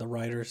on the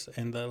writers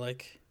and the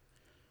like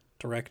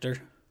director,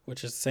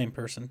 which is the same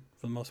person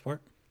for the most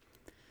part,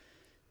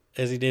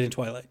 as he did in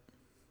Twilight,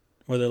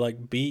 where they're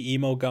like, be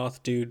emo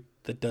goth dude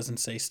that doesn't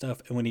say stuff,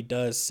 and when he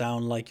does,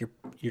 sound like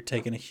you're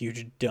taking a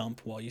huge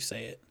dump while you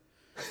say it.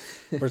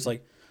 Where it's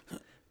like,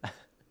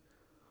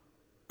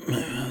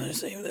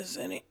 save this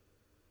any,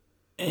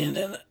 and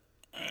then,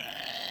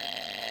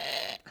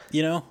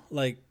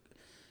 like,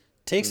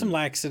 take some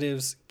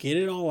laxatives, get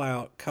it all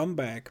out, come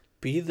back,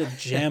 be the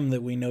gem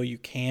that we know you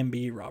can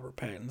be, Robert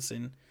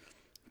Pattinson.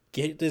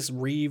 Get this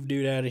Reeve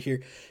dude out of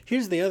here.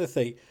 Here's the other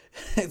thing.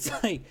 It's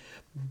like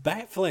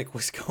Batfleck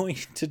was going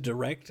to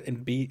direct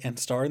and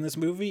star in this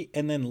movie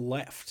and then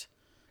left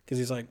because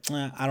he's like,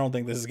 I don't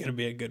think this is going to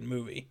be a good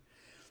movie.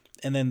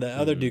 And then the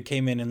other dude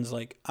came in and was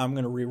like, I'm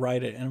going to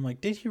rewrite it. And I'm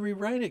like, did you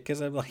rewrite it?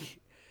 Because I'm like,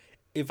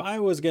 if I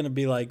was going to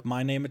be like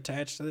my name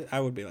attached to it, I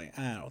would be like,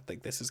 I don't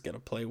think this is going to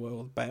play well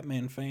with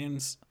Batman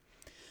fans.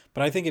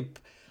 But I think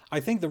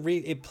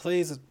it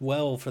plays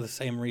well for the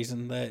same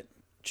reason that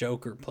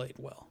Joker played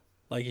well.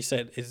 Like you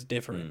said, it's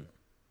different.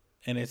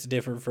 And it's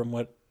different from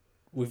what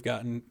we've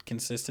gotten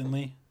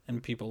consistently,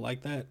 and people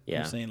like that. Yeah.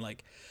 I'm saying,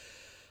 like,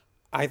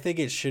 I think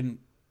it shouldn't.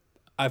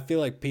 I feel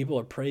like people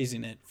are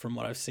praising it from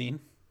what I've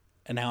seen,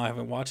 and now I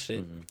haven't watched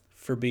it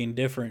for being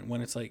different. When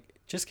it's like,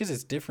 just because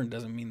it's different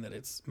doesn't mean that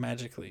it's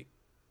magically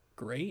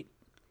great.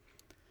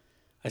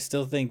 I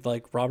still think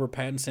like Robert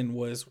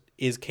Pattinson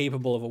is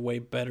capable of a way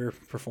better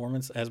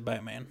performance as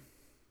Batman.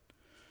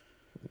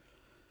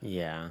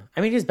 Yeah,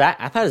 I mean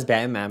I thought his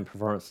Batman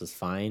performance was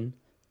fine.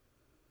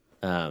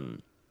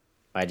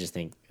 I just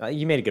think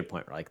you made a good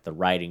point. Like the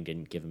writing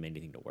didn't give him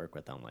anything to work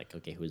with. I'm like,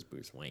 okay, who's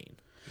Bruce Wayne?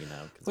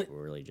 Because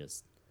we're really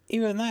just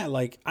even that,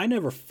 like, I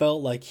never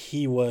felt like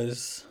he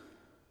was.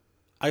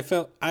 I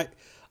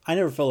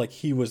never felt like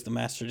he was the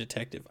master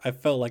detective. I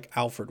felt like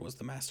Alfred was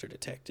the master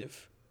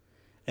detective.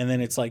 And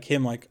then it's like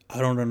him, like, I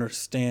don't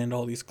understand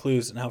all these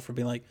clues, and Alfred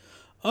being like,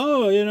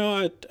 oh,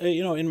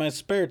 in my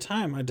spare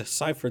time, I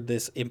deciphered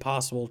this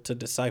impossible to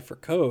decipher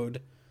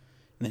code.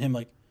 And then him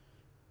like,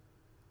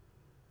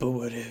 but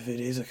what if it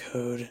is a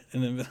code?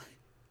 And then,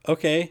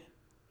 okay.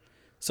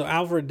 So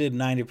Alfred did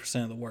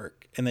 90% of the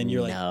work. And then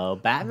you're like, no,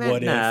 Batman,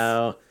 what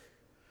no.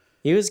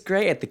 He was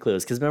great at the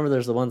clues. Because remember,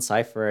 there's the one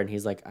cipher, and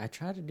he's like, I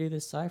tried to do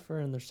this cipher,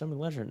 and there's so many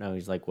letters. No,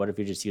 he's like, what if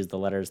you just use the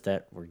letters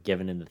that were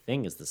given in the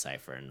thing as the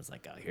cipher? And it's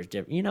like, oh, here's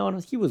different. You know,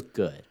 and he was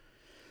good.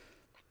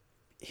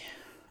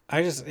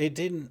 It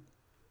didn't.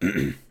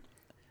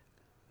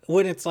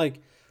 When it's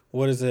like,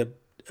 what does a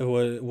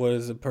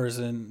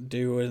person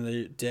do when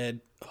they're dead?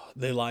 Oh,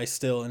 they lie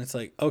still, and it's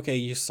like, okay,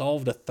 you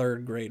solved a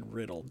third grade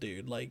riddle,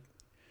 dude. Like,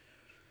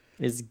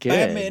 it's good.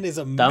 Batman is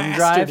a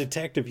master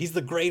detective. He's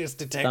the greatest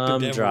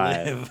detective to ever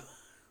live.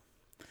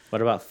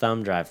 What about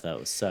Thumb Drive, though?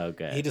 It was so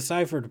good. He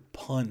deciphered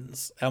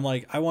puns. I'm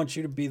like, I want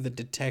you to be the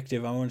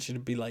detective. I want you to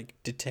be, like,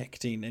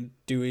 detecting and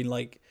doing,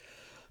 like,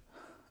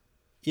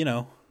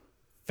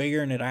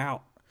 figuring it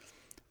out.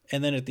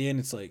 And then at the end,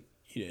 it's like,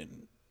 you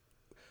didn't,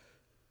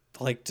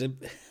 like,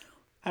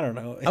 I don't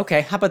know.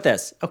 Okay, how about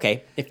this?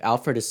 Okay, if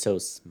Alfred is so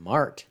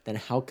smart, then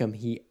how come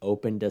he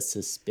opened a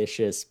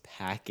suspicious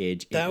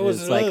package? That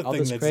was like all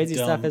this crazy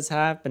stuff has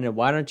happened, and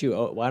why don't you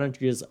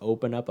just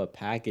open up a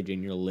package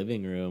in your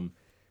living room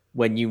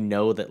when you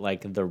know that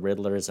like the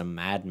Riddler is a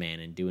madman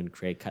and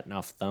cutting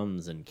off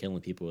thumbs and killing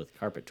people with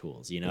carpet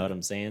tools? You know what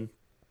I'm saying?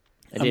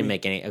 It didn't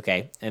make any.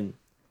 Okay, and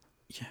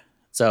yeah.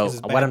 So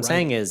what I'm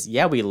saying is,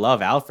 yeah, we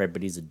love Alfred,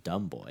 but he's a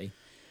dumb boy.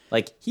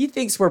 Like he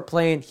thinks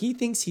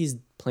he's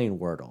playing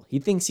Wordle. He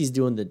thinks he's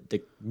doing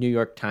the New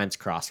York Times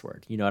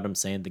crossword. You know what I'm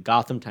saying? The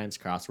Gotham Times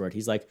crossword.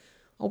 He's like,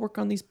 I'll work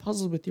on these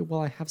puzzles with you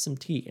while I have some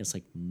tea. And it's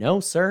like, no,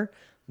 sir.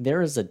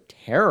 There is a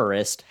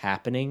terrorist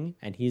happening,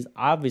 and he's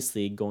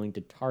obviously going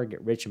to target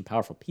rich and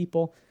powerful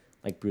people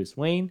like Bruce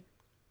Wayne.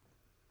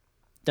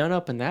 Don't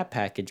open that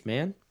package,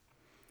 man.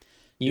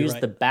 Use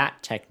the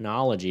bat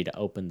technology to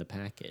open the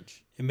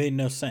package. It made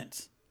no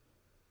sense.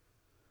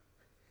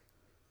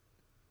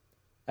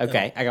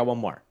 Okay, I got one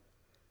more.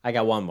 I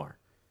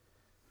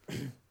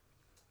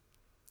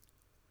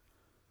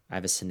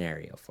have a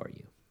scenario for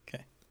you.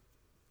 Okay.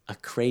 A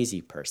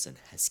crazy person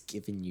has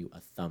given you a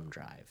thumb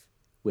drive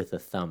with a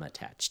thumb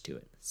attached to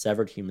it,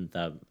 severed human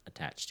thumb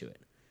attached to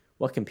it.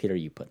 What computer are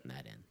you putting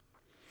that in?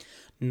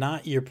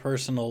 Not your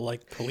personal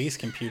like police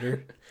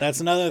computer.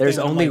 That's another There's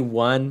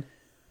thing.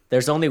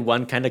 There's only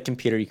one kind of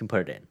computer you can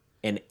put it in.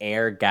 An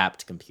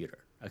air-gapped computer.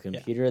 A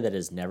computer that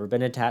has never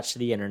been attached to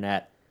the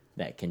internet,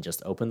 that can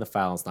just open the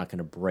file and it's not going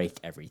to break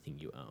everything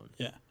you own.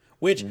 Yeah.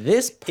 Which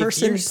this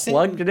person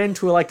plugged it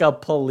into like a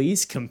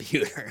police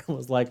computer. It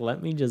was like,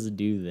 let me just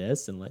do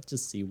this and let's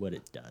just see what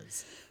it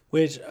does.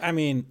 Which, I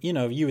mean,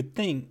 you would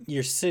think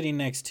you're sitting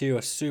next to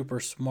a super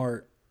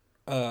smart,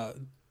 the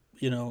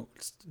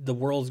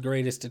world's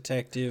greatest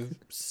detective,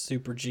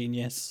 super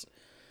genius,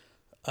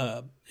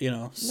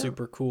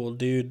 super cool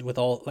dude with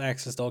all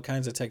access to all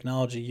kinds of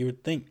technology. You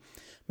would think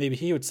maybe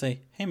he would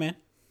say, hey, man,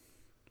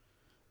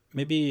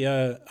 maybe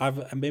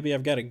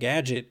I've got a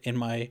gadget in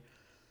my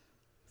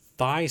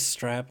thigh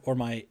strap or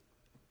my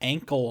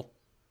ankle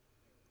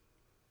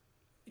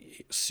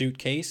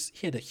suitcase.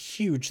 He had a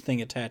huge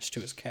thing attached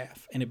to his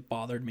calf, and it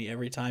bothered me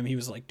every time he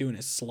was like doing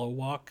his slow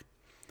walk.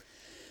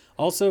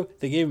 Also,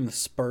 they gave him the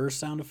spur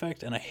sound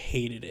effect, and I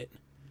hated it.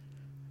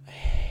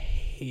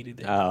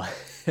 Oh,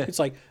 it's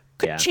like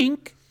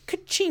ka-chink,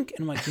 ka-chink,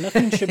 and I'm like,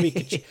 nothing should be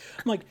ka-chink.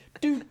 I'm like,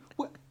 dude,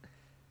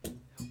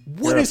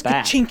 what is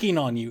ka-chinking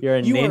on you? You're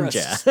a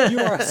ninja. You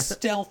are a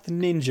stealth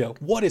ninja.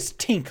 What is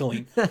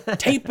tinkling?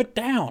 Tape it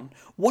down.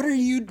 What are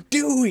you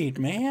doing,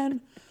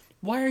 man?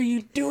 Why are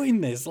you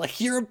doing this?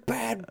 Like, you're a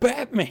bad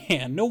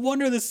Batman. No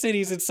wonder the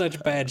city's in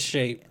such bad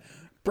shape.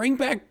 Bring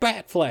back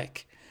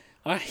Batfleck.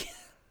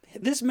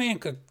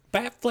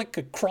 Batfleck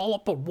could crawl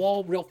up a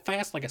wall real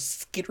fast like a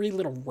skittery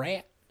little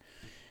rat.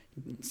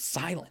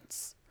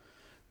 Silence.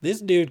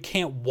 This dude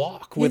can't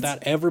walk without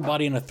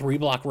everybody in a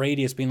 3-block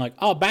radius being like,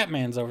 oh,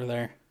 Batman's over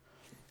there.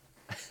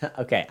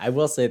 Okay, I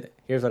will say that.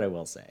 Here's what I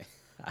will say.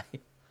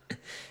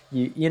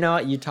 You know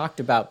what? You talked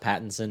about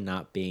Pattinson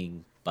not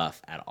being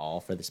buff at all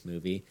for this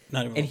movie.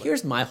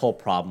 Here's my whole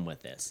problem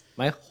with this.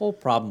 My whole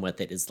problem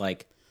with it is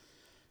like,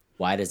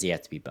 why does he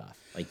have to be buff?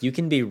 Like, you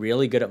can be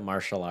really good at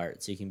martial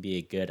arts, you can be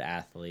a good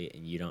athlete,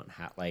 and you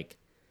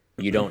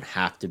don't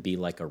have to be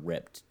like a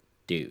ripped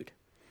dude.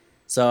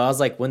 So I was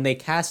like, when they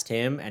cast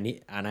him,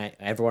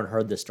 everyone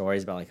heard the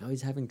stories about like, oh,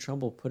 he's having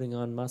trouble putting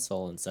on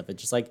muscle and stuff.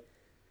 It's just like,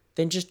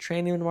 then just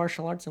train him in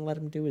martial arts and let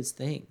him do his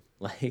thing.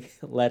 Like,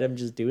 let him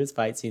just do his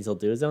fight scenes. He'll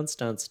do his own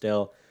stunts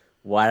still.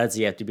 Why does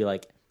he have to be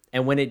like?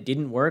 And when it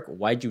didn't work,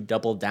 why'd you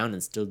double down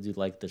and still do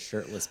like the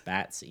shirtless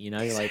bats? You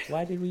know, you're like,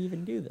 why did we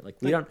even do that? Like,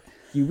 we don't.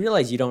 You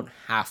realize you don't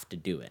have to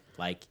do it.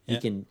 Like, you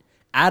can.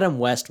 Adam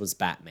West was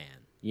Batman.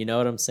 You know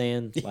what I'm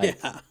saying?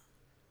 Like,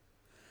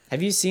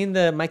 Have you seen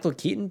the Michael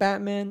Keaton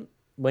Batman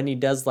when he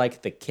does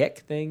like the kick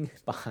thing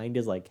behind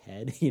his like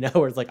head? You know,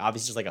 where it's like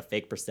obviously just like a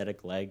fake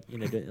prosthetic leg. You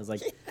know, it's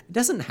like it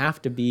doesn't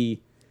have to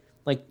be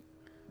like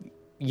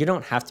you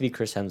don't have to be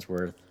Chris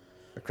Hemsworth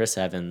or Chris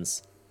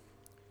Evans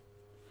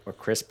or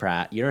Chris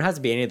Pratt. You don't have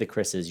to be any of the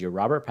Chris's. You're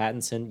Robert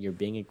Pattinson. You're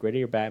being a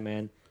grittier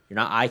Batman. You're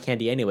not eye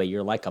candy anyway.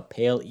 You're like a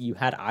pale. You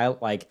had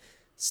like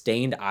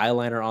stained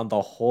eyeliner on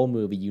the whole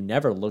movie. You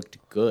never looked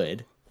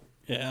good.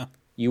 Yeah.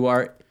 You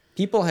are.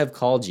 People have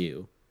called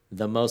you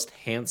the most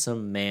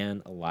handsome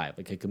man alive.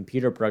 Like a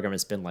computer program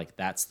has been like,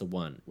 that's the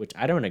one, which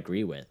I don't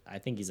agree with. I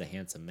think he's a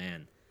handsome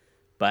man,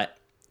 but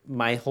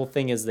my whole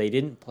thing is they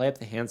didn't play up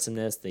the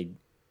handsomeness.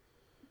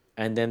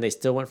 And then they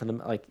still went for the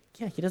like.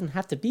 Yeah, he doesn't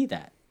have to be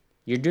that.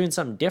 You're doing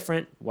something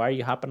different. Why are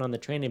you hopping on the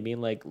train and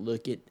being like,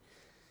 look at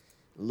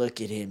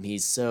him.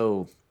 He's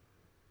so,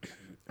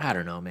 I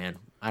don't know, man.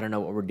 I don't know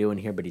what we're doing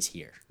here, but he's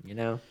here. You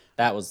know,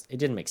 it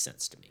didn't make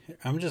sense to me.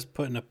 I'm just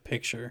putting a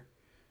picture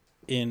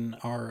in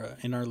our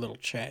little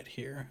chat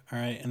here. All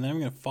right. And then I'm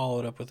going to follow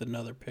it up with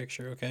another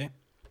picture. Okay.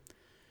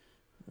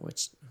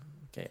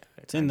 Okay.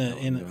 It's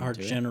in our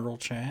general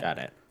chat. Got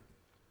it.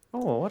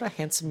 Oh, what a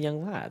handsome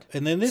young lad.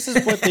 And then this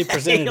is what they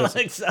presented us.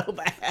 He looks so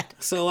bad.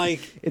 So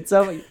like, it's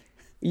so,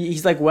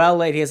 he's like well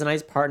laid. He has a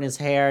nice part in his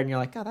hair, and you're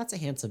like, oh, that's a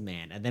handsome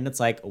man. And then it's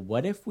like,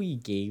 what if we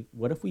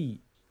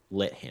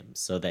lit him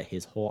so that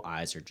his whole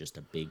eyes are just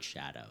a big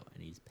shadow,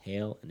 and he's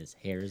pale, and his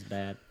hair is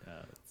bad?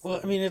 Well,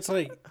 I mean, it's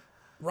like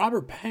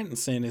Robert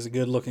Pattinson is a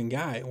good looking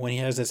guy when he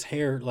has his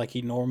hair like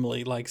he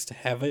normally likes to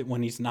have it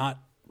when he's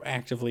not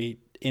actively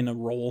in a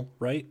role,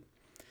 right?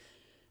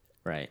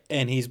 Right.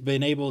 And he's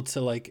been able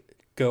to like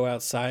go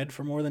outside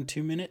for more than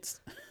 2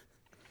 minutes.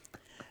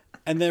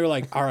 And they were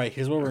like, all right,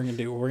 here's what we're going to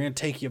do. We're going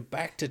to take you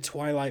back to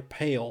Twilight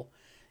Pale,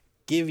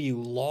 give you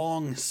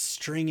long,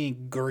 stringy,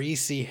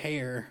 greasy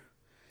hair,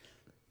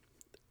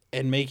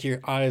 and make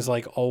your eyes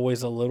like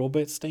always a little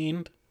bit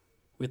stained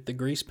with the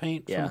grease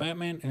paint from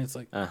Batman. And it's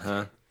like,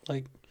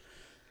 like,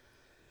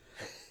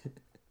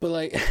 but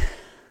like,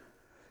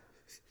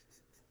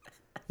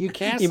 you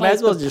cast. You might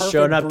as well just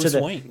showed up Bruce to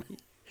the. Wayne.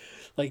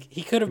 Like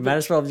he could have. Might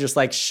as well have just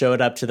like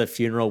showed up to the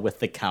funeral with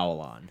the cowl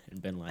on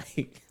and been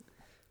like,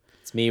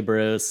 "It's me,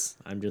 Bruce.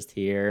 I'm just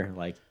here."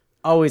 Like,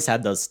 always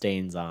had those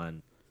stains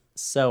on,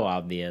 so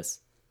obvious.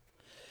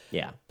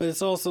 Yeah, but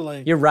it's also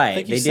like you're right.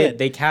 Like they did.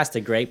 They cast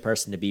a great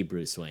person to be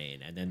Bruce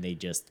Wayne, and then they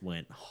just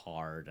went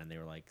hard, and they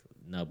were like,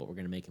 "No, but we're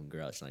gonna make him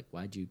gross." Like,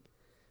 why?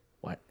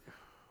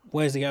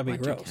 Why does he gotta be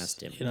gross? You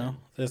cast him, you know,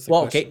 that's the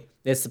question. Okay,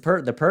 it's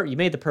the you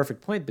made the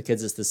perfect point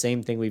because it's the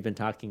same thing we've been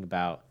talking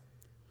about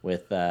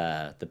with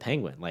the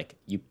Penguin. Like,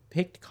 you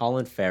picked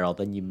Colin Farrell,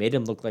 then you made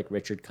him look like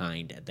Richard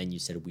Kind, and then you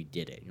said we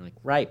did it. And you're like,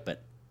 right,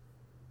 but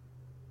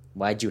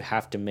why'd you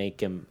have to make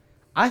him?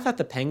 I thought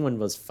the Penguin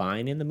was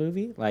fine in the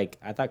movie. Like,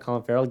 I thought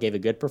Colin Farrell gave a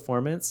good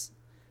performance.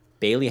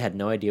 Bailey had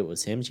no idea it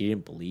was him. She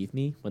didn't believe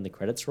me when the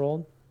credits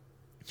rolled.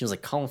 She was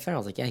like, Colin Farrell.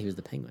 I was like, yeah, he was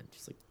the Penguin.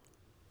 She's like,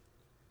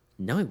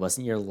 no, he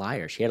wasn't. You're a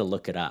liar. She had to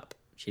look it up.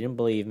 She didn't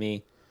believe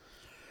me.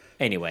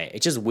 Anyway,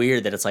 it's just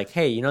weird that it's like,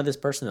 hey, you know this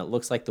person that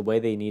looks like the way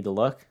they need to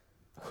look?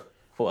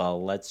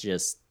 Well, let's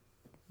just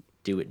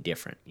do it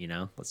different, you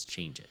know? Let's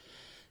change it.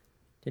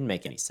 Didn't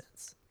make any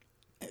sense.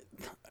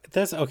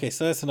 That's okay.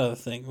 So that's another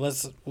thing. We'll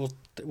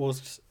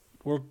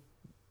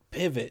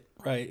pivot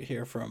right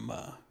here from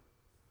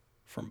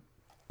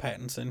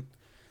Pattinson,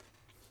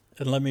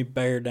 and let me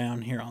bear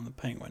down here on the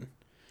Penguin.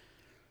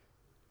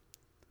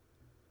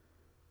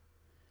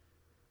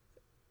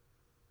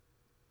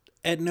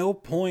 At no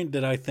point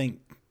did I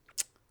think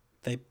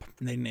they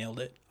nailed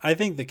it. I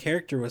think the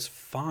character was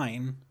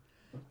fine.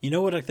 You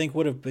know what I think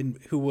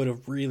who would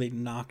have really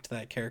knocked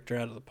that character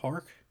out of the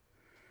park?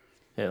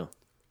 Who?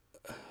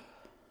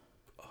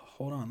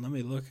 Hold on, let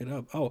me look it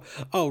up.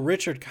 Oh,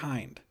 Richard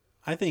Kind.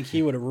 I think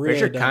he would have really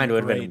Richard Kind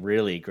would have been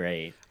really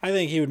great. I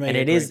think he would make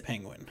a great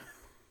Penguin.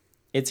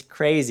 It's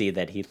crazy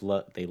that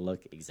they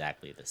look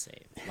exactly the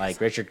same. Like,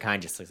 Richard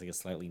Kind just looks like a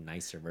slightly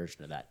nicer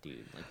version of that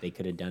dude. Like, they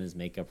could have done his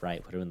makeup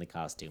right, put him in the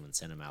costume, and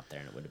sent him out there,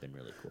 and it would have been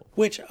really cool.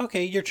 Which,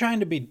 okay, you're trying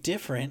to be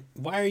different.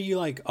 Why are you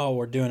like, oh,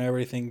 we're doing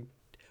everything?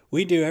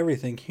 We do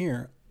everything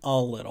here a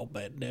little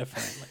bit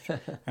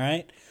differently. All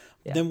right?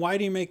 Yeah. Then why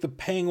do you make the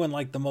Penguin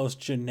like the most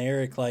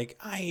generic, like,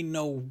 I ain't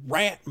no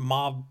rat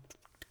mob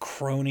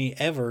crony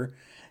ever,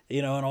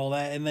 you know, and all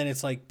that? And then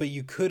it's like, but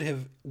you could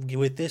have,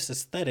 with this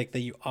aesthetic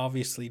that you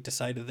obviously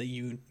decided that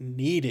you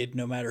needed,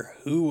 no matter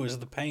who was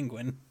the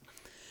Penguin,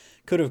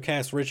 could have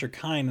cast Richard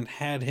Kind and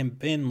had him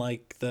been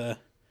like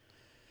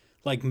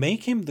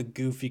make him the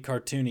goofy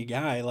cartoony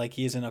guy like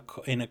he is in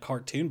a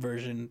cartoon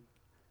version.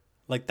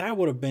 Like, that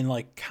would have been,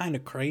 like, kind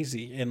of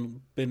crazy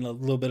and been a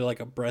little bit of, like,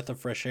 a breath of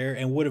fresh air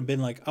and would have been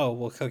like, oh,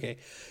 well, okay,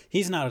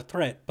 he's not a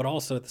threat, but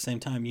also at the same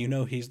time, you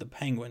know he's the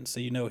Penguin, so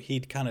you know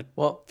he kind of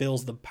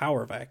fills the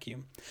power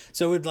vacuum.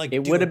 So it would, like...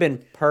 It would have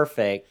been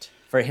perfect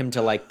for him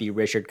to, like, be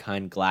Richard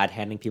Kind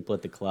glad-handing people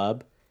at the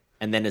club,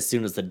 and then as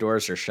soon as the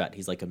doors are shut,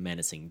 he's, like, a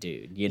menacing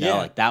dude, you know? Yeah.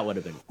 Like, that would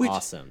have been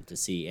awesome to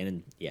see,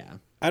 and, yeah.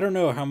 I don't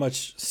know how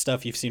much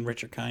stuff you've seen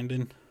Richard Kind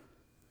in.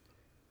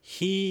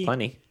 he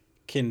Plenty.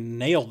 can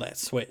nail that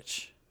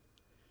switch.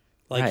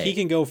 Like he Right.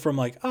 can go from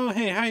like, oh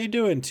hey, how you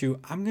doing, to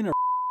I'm gonna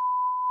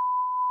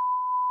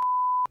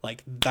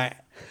like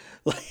that.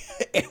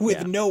 Like with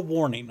Yeah. no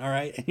warning, all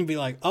right? And you'd be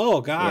like,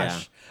 oh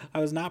gosh, Yeah. I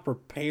was not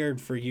prepared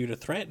for you to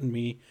threaten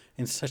me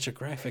in such a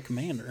graphic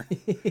manner.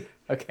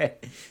 Okay.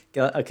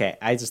 Okay.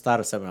 I just thought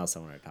of something else I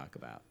want to talk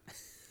about.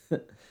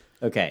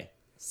 Okay.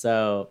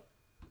 So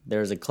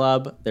there's a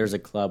club. There's a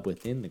club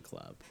within the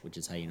club, which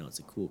is how you know it's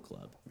a cool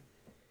club.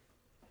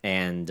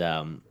 And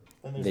And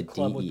there's the a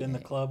club DEA. within the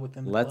club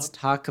within the Let's club.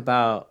 talk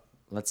about.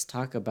 Let's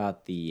talk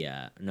about the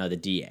the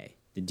DA.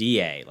 The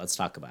DA. Let's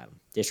talk about him.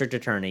 District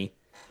Attorney.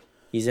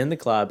 He's in the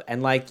club,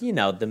 and like you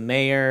know, the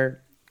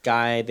mayor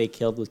guy they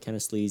killed was kind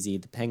of sleazy.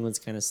 The Penguin's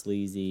kind of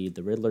sleazy.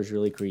 The Riddler's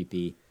really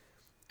creepy.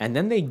 And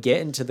then they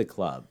get into the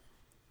club,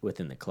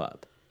 within the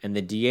club, and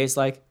the DA's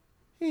like,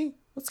 "Hey,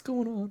 what's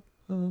going on?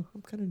 I'm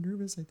kind of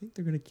nervous. I think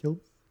they're gonna kill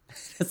me."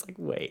 It's like,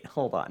 wait,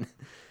 hold on.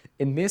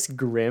 In this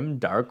grim,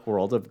 dark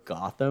world of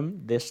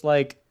Gotham, this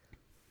like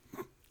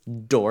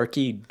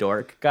dorky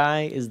dork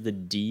guy is the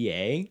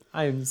DA.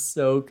 I am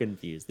so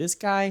confused. This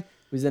guy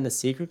who's in a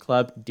secret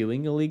club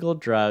doing illegal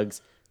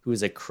drugs,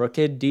 who's a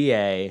crooked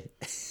DA,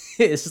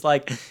 is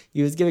like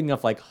he was giving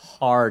off like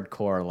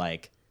hardcore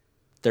like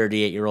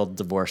 38-year-old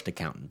divorced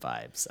accountant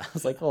vibes. I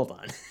was like, hold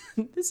on,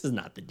 this is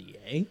not the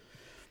DA.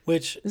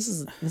 Which, This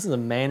is a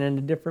man in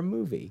a different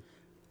movie.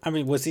 I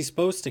mean, was he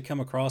supposed to come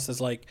across as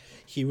like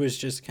he was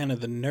just kind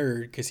of the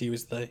nerd because he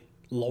was the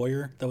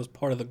lawyer that was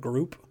part of the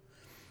group?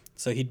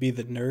 So he'd be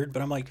the nerd.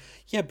 But I'm like,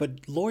 yeah,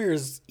 but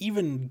lawyers,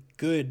 even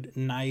good,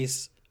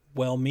 nice,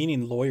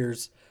 well-meaning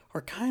lawyers,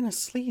 are kind of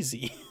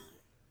sleazy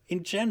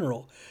in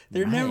general.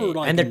 They're never Right.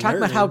 like and they're talking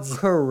about how nerds.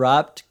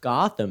 corrupt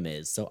Gotham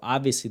is. So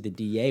obviously the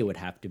DA would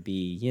have to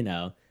be, you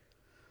know,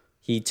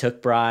 he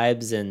took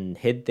bribes and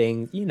hid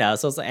things, you know.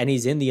 So it's like, and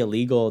he's in the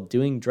illegal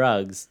doing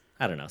drugs.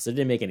 I don't know. So it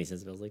didn't make any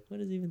sense. But I was like,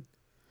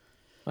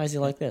 why is he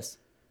like this?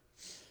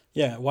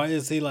 Yeah, why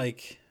is he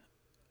like,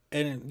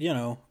 and you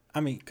know, I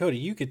mean, Cody,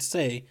 you could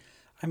say,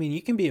 I mean,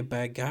 you can be a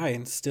bad guy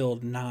and still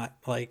not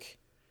like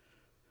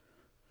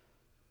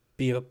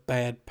be a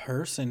bad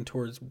person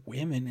towards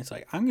women. It's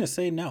like, I'm going to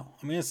say no.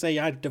 I'm going to say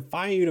I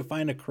defy you to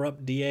find a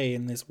corrupt DA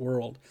in this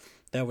world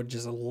that would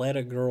just let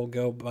a girl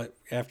go, but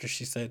after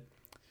she said,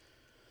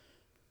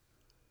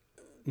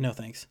 no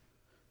thanks.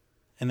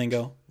 And then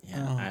go,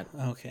 Yeah,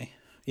 oh, okay.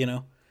 You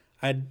know,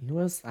 I'd,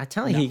 I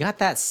tell you, he got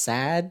that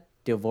sad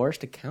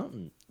divorced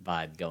accountant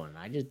vibe going.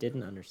 I just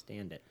didn't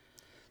understand it.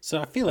 so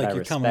I feel But like I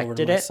you're coming over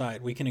to respected my it.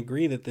 side. We can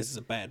agree that this is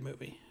a bad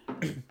movie.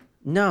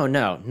 No,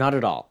 not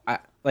at all.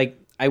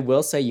 I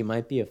will say you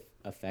might be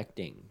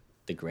affecting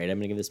the grade I'm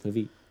gonna give this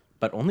movie,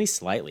 but only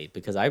slightly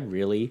because I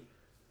really,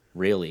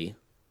 really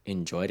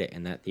enjoyed it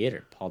in that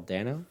theater. Paul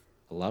Dano,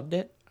 I loved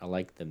it. I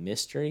liked the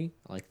mystery.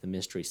 I liked the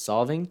mystery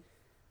solving.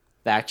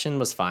 The action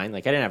was fine.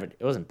 Like I didn't have it.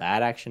 It wasn't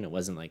bad action. It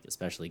wasn't like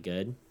especially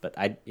good, but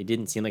it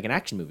didn't seem like an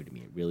action movie to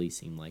me. It really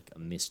seemed like a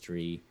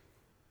mystery,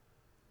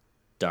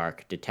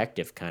 dark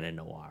detective kind of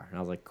noir. And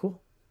I was like,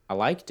 cool. I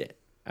liked it.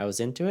 I was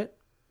into it.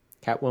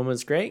 Catwoman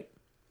was great.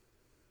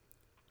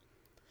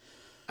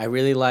 I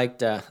really liked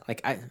the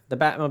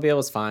Batmobile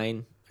was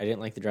fine. I didn't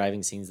like the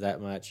driving scenes that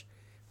much,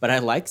 but I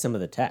liked some of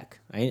the tech.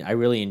 I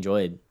really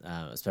enjoyed,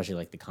 especially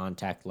like the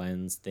contact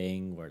lens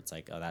thing where it's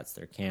like, oh, that's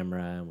their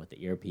camera and with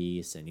the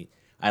earpiece, and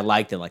I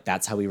liked it. Like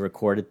that's how we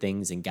recorded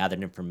things and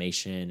gathered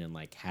information and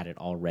like had it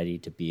all ready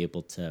to be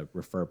able to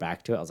refer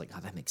back to it. I was like, oh,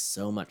 that makes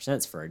so much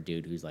sense for a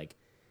dude who's like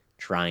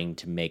trying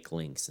to make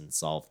links and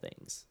solve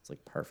things. It's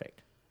like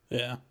perfect.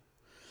 Yeah.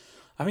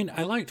 I mean,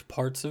 I liked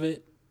parts of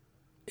it.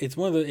 It's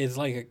one of the, it's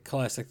like a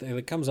classic thing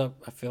that comes up,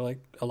 I feel like,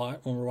 a lot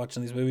when we're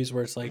watching these movies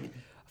where it's like,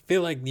 I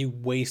feel like you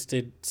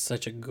wasted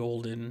such a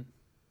golden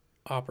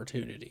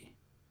opportunity.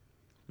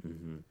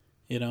 Mm-hmm.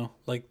 You know,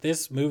 like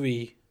this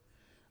movie,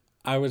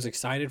 I was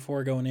excited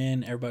for going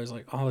in. Everybody was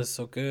like, oh, this is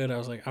so good. I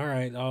was like, all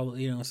right,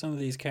 some of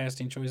these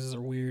casting choices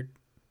are weird.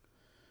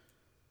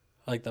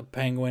 Like the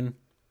Penguin.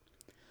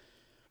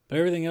 But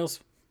everything else,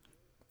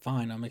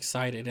 fine. I'm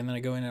excited. And then I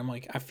go in and I'm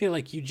like, I feel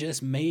like you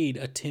just made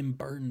a Tim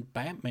Burton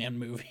Batman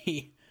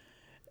movie.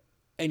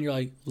 And you're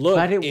like, look,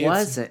 But it it's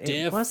wasn't.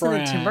 It wasn't a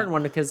Tim different. Burton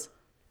one because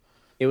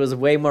it was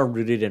way more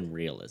rooted in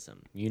realism.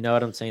 You know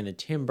what I'm saying? The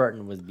Tim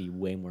Burton would be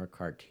way more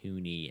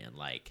cartoony and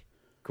like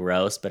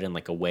gross, but in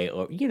like a way,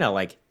 or you know,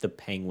 like the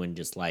Penguin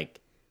just like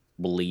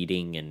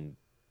bleeding and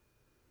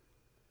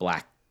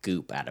black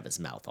goop out of his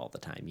mouth all the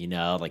time. You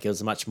know, like it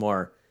was much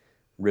more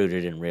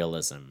rooted in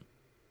realism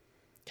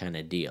kind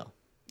of deal.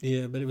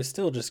 Yeah, but it was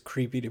still just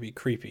creepy to be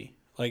creepy.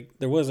 Like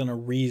there wasn't a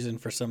reason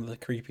for some of the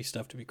creepy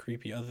stuff to be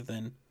creepy other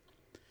than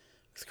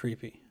it's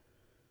creepy.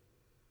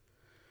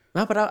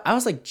 No, but I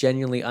was like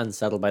genuinely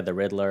unsettled by the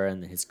Riddler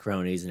and his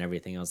cronies and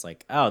everything. I was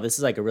like, oh, this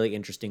is like a really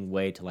interesting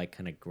way to like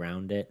kind of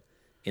ground it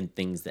in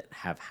things that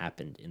have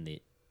happened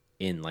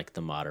in like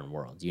the modern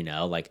world, you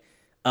know? Like,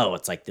 oh,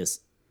 it's like this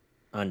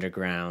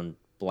underground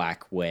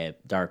dark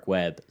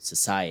web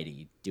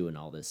society doing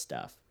all this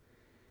stuff.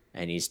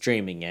 And he's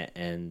streaming it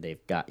and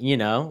they've got, you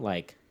know,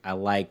 like I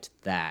liked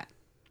that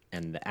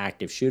and the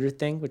active shooter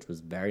thing, which was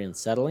very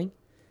unsettling.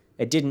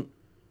 It didn't,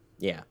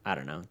 yeah, I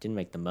don't know. It didn't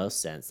make the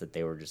most sense that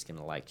they were just going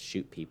to like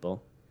shoot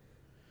people.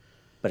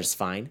 But it's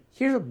fine.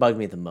 Here's what bugged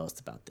me the most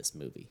about this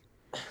movie.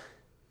 It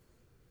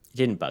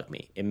didn't bug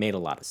me. It made a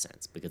lot of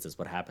sense because it's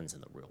what happens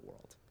in the real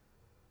world.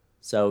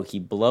 So he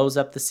blows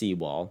up the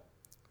seawall,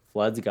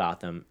 floods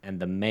Gotham, and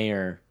the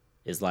mayor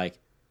is like,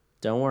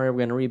 don't worry, we're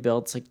going to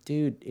rebuild. It's like,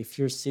 dude, if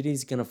your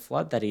city's going to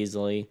flood that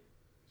easily,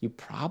 you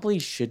probably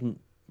shouldn't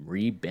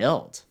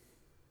rebuild.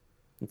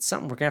 It's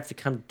something we're going to have to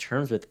come to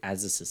terms with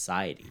as a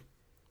society.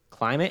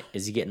 Climate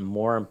is getting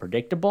more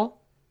unpredictable,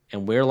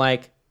 and we're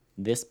like,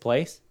 this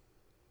place,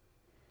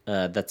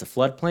 that's a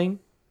floodplain,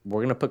 we're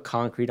going to put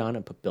concrete on it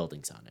and put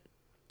buildings on it.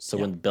 So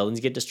when the buildings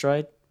get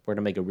destroyed, we're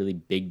going to make a really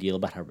big deal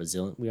about how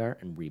resilient we are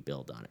and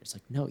rebuild on it. It's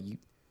like, no,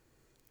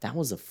 that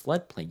was a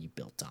floodplain you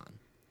built on.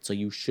 So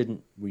you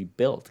shouldn't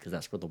rebuild because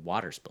that's where the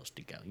water's supposed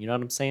to go. You know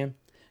what I'm saying?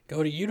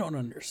 Cody, you don't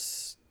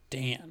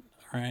understand,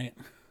 all right?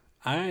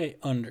 I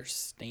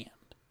understand.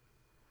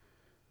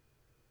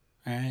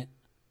 All right?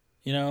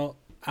 You know,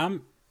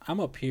 I'm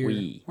up here.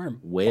 We're in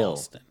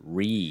Boston.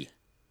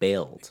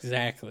 Rebuild.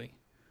 Exactly.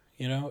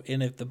 You know,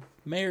 and if the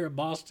mayor of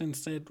Boston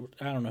said,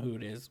 I don't know who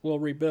it is, we'll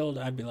rebuild,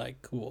 I'd be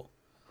like, cool.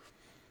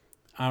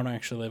 I don't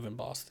actually live in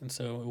Boston,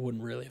 so it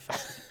wouldn't really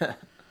affect me.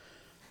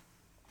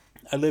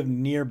 I live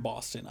near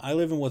Boston. I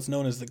live in what's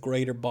known as the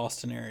greater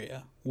Boston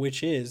area,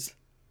 which is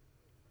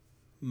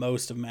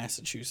most of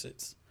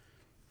Massachusetts.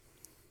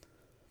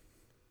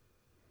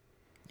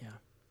 Yeah.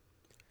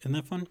 Isn't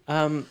that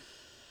fun?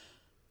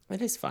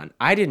 It is fun.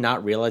 I did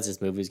not realize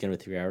this movie was going to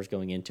be 3 hours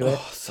going into it.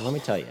 So let me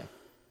tell you.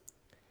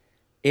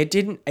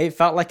 It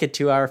felt like a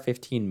 2 hour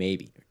 15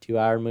 maybe, or 2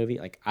 hour movie.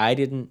 Like, I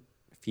didn't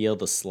feel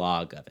the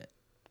slog of it.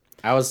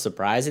 I was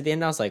surprised at the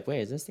end. I was like,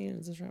 wait, is this the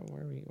end? Is this right?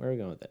 Where are we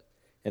going with it?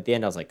 At the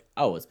end, I was like,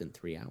 oh, it's been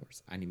 3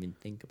 hours. I didn't even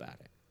think about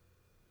it.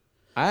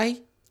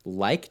 I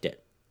liked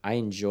it. I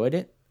enjoyed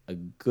it a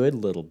good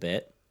little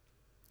bit.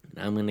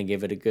 And I'm going to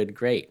give it a good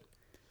grade.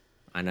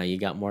 I know you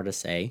got more to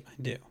say.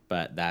 I do.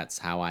 But that's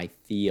how I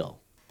feel.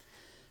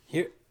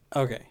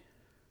 Okay.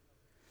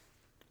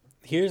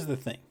 Here's the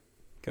thing,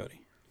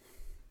 Cody.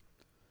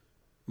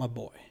 My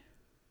boy.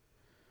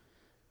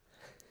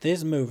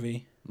 This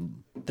movie,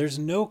 there's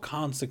no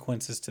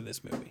consequences to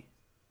this movie.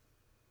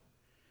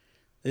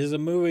 This is a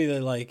movie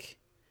that, like,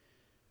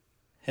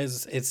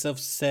 has itself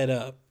set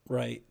up,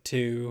 right,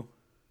 to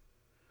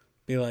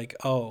be like,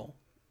 oh,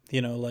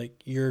 you know,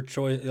 like, your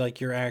choice, like,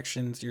 your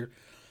actions, your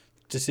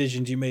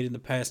decisions you made in the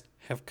past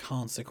have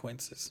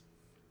consequences.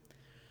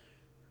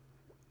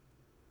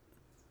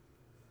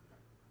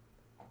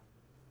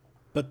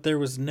 But there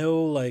was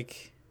no,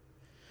 like,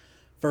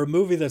 for a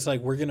movie that's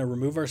like, we're going to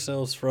remove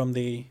ourselves from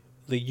the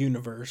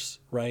universe,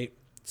 right?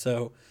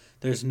 So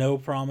there's no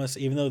promise,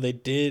 even though they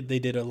did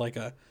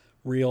a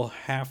real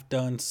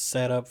half-done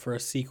setup for a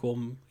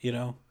sequel, you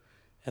know,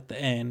 at the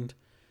end.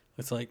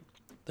 It's like,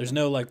 there's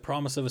no, like,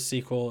 promise of a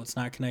sequel. It's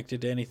not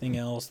connected to anything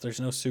else.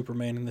 There's no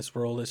Superman in this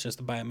world. It's just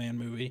a Batman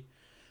movie.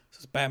 So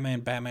it's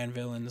Batman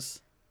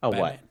villains. Oh,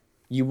 Batman. what?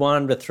 You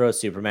wanted to throw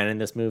Superman in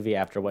this movie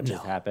after what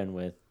just happened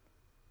with...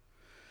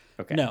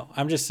 Okay. No,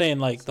 I'm just saying,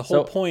 like, the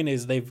whole point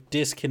is they've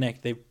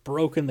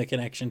broken the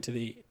connection to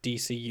the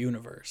DC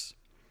universe,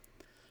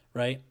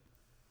 right?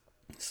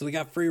 So they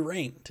got free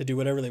reign to do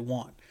whatever they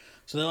want.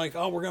 So they're like,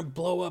 oh, we're going to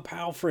blow up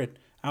Alfred.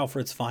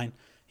 Alfred's fine.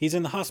 He's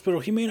in the hospital.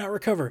 He may not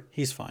recover.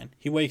 He's fine.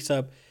 He wakes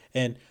up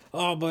and,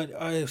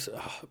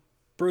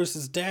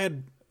 Bruce's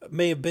dad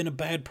may have been a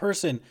bad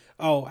person.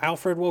 Oh,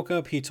 Alfred woke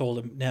up. He told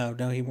him, no,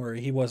 he worry.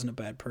 He wasn't a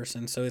bad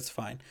person, so it's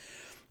fine.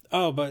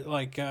 Oh, but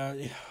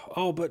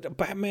but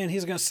Batman,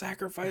 he's going to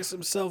sacrifice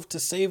himself to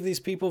save these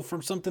people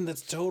from something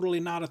that's totally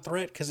not a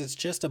threat because it's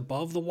just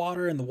above the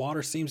water and the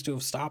water seems to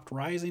have stopped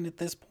rising at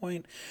this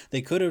point.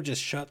 They could have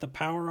just shut the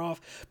power off,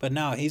 but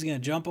now he's going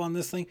to jump on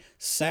this thing,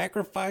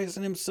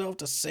 sacrificing himself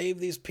to save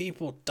these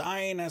people,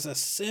 dying as a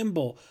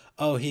symbol.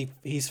 Oh,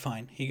 he's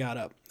fine. He got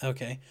up.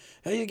 Okay.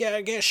 He's got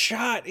to get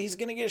shot. He's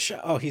going to get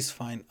shot. Oh, he's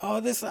fine. Oh,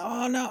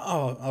 no.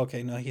 Oh,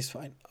 okay. No, he's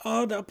fine.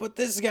 Oh, no, but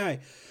this guy.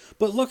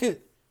 But look at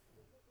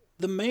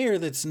the mayor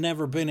that's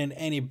never been in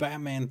any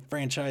Batman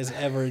franchise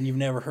ever and you've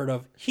never heard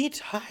of. He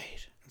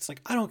died. It's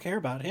like, I don't care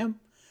about him.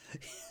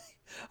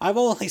 I've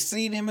only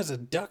seen him as a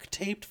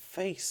duct-taped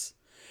face.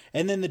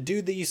 And then the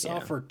dude that you saw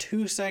for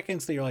 2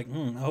 seconds that you're like,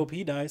 I hope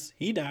he dies.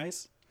 He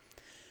dies.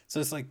 So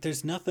it's like,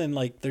 there's nothing,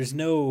 like, there's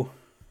no...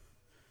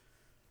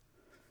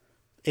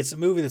 It's a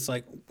movie that's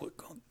like,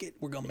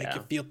 we're gonna make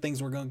you feel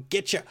things, we're gonna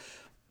get you.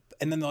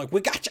 And then they're like,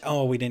 we got you.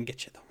 Oh, we didn't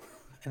get you, though.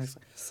 And it's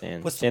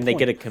like, what's the point? They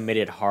could have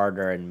committed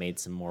harder and made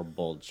some more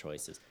bold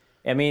choices.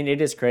 I mean,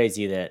 it is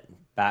crazy that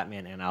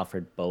Batman and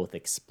Alfred both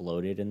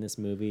exploded in this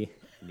movie.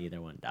 Neither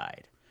one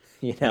died.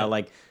 You know,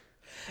 like...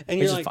 And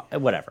you're like,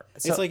 whatever.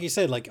 It's like you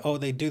said, like, oh,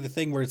 they do the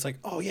thing where it's like,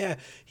 oh yeah,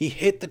 he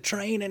hit the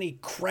train and he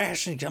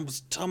crashed and he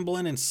comes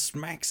tumbling and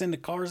smacks into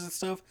cars and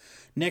stuff.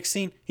 Next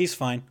scene, he's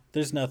fine.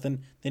 There's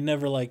nothing. They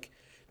never like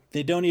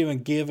they don't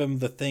even give him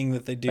the thing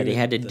that they do. But he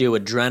had to do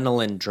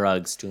adrenaline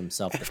drugs to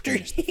himself to after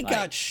finish the he fight.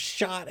 got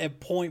shot at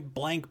point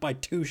blank by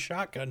 2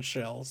 shotgun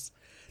shells.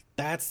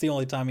 That's the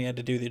only time he had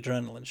to do the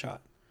adrenaline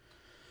shot.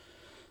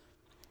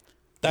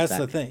 That's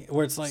the thing,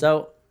 where it's like,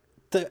 so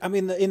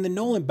in the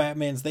Nolan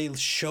Batmans, they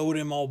showed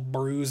him all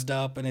bruised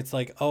up, and it's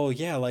like, oh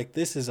yeah, like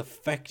this is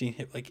affecting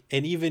him. Like,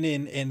 and even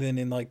then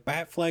in like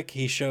Batfleck,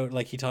 he showed,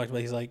 like, he talked about,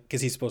 he's like,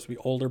 because he's supposed to be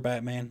older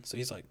Batman, so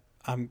he's like,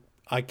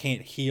 I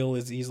can't heal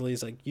as easily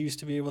as I used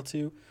to be able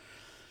to.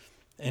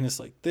 And it's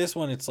like this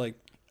one, it's like,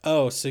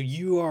 oh, so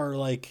you are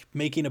like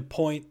making a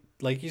point,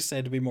 like you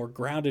said, to be more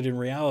grounded in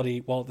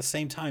reality, while at the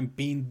same time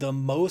being the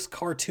most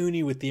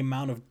cartoony with the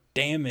amount of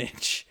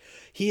damage.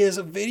 He is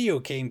a video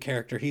game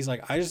character. He's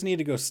like, I just need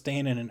to go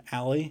stand in an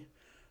alley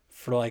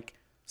for like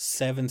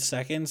 7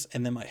 seconds,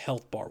 and then my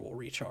health bar will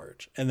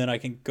recharge, and then I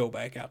can go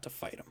back out to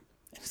fight him.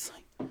 And it's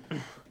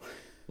like,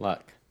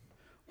 look,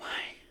 why?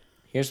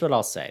 here's what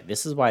I'll say.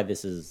 This is why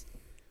this is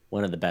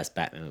one of the best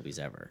Batman movies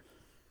ever.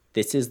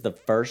 This is the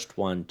first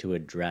one to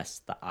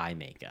address the eye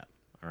makeup.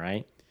 All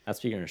right, that's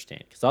what you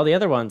understand. Because all the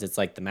other ones, it's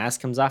like the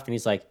mask comes off and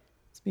he's like,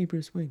 "It's me,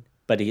 Bruce Wayne,"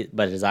 but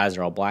his eyes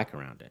are all black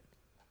around it.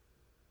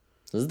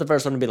 So this is the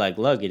first one to be like,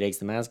 look, he takes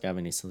the mask off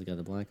and he's still got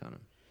the black on him.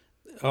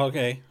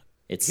 Okay.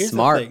 It's Here's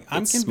smart. The thing.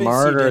 I'm it's convinced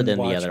smarter he didn't than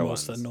watch the other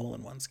most ones. of the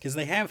Nolan ones, because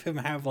they have him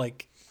have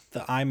like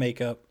the eye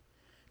makeup.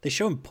 They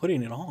show him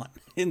putting it on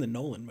in the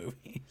Nolan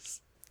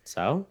movies.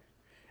 So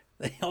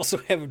They also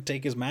have him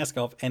take his mask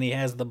off, and he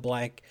has the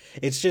black.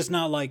 It's just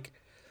not like,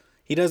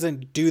 he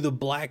doesn't do the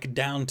black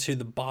down to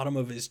the bottom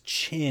of his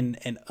chin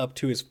and up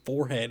to his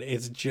forehead.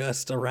 It's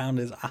just around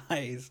his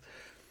eyes.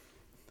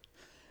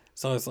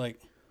 So it's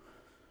like,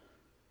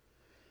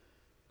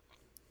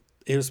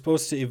 it was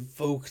supposed to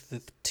evoke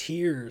the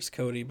tears,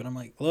 Cody, but I'm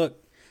like,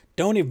 look,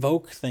 don't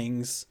evoke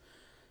things.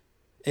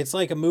 It's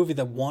like a movie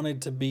that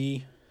wanted to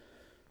be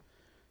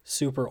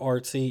super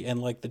artsy and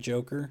like the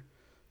Joker,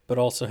 but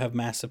also have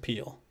mass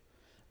appeal.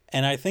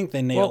 And I think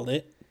they nailed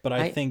it, but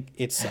I think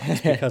it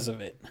sucks because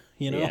of it.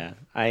 You know? Yeah,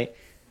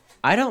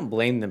 I don't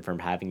blame them for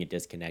having it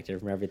disconnected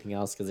from everything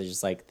else, because it's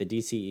just like the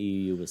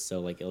DCEU was so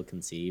like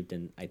ill-conceived,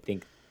 and I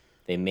think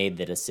they made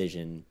the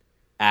decision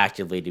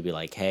actively to be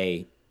like,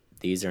 hey,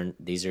 these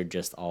are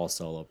just all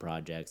solo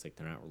projects, like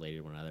they're not related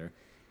to one another.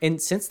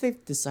 And since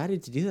they've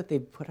decided to do that,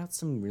 they've put out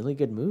some really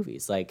good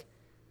movies, like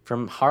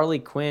from Harley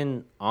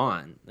Quinn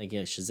on, like, you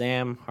know,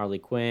 Shazam, Harley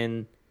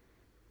Quinn,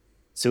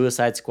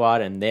 Suicide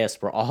Squad, and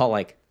this were all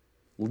like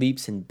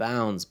leaps and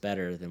bounds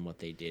better than what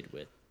they did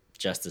with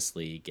Justice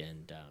League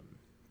and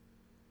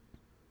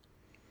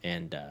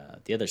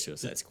the other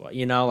Suicide Squad.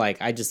 You know,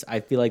 like I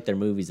feel like their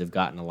movies have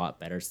gotten a lot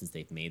better since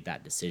they've made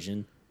that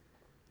decision.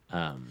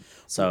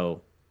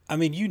 So I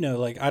mean, you know,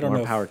 like, I don't more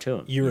know power if to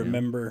 'em, you you know?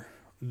 remember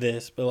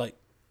this, but like,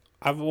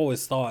 I've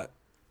always thought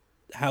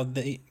how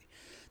they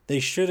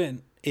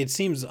shouldn't. It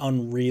seems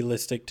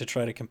unrealistic to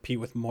try to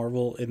compete with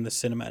Marvel in the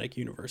cinematic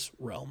universe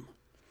realm.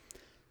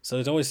 So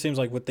it always seems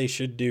like what they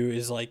should do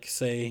is like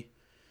say,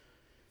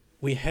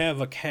 we have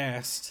a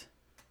cast,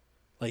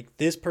 like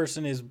this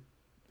person is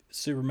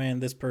Superman,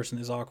 this person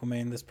is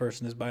Aquaman, this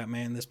person is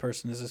Batman, this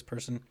person is this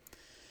person,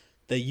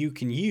 that you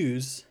can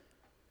use.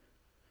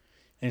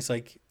 And it's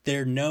like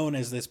they're known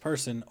as this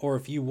person. Or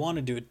if you want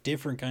to do a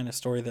different kind of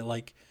story that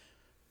like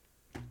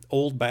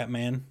old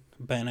Batman,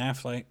 Ben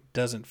Affleck,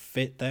 doesn't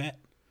fit that,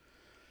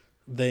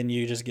 then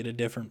you just get a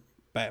different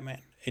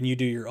Batman. And you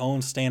do your own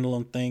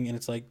standalone thing. And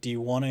it's like, do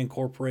you want to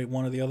incorporate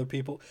one of the other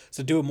people?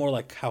 So do it more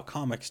like how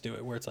comics do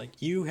it, where it's like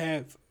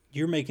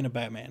you're making a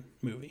Batman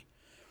movie.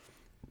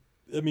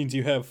 That means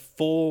you have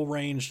full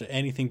range to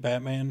anything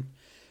Batman.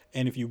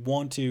 And if you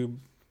want to,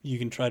 you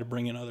can try to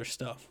bring in other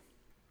stuff.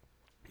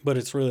 But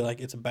it's really like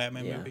it's a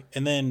Batman movie.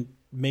 And then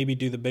maybe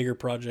do the bigger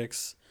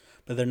projects,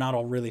 but they're not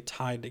all really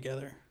tied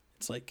together.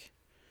 It's like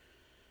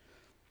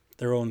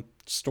their own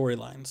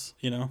storylines,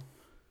 you know?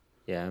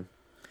 yeah.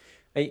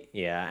 I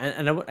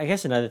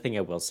guess another thing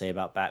I will say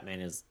about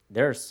Batman is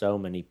there are so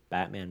many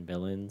Batman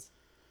villains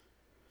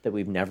that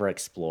we've never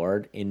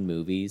explored in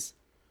movies.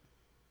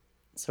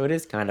 So it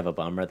is kind of a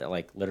bummer that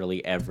like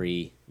literally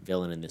every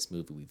villain in this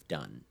movie we've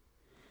done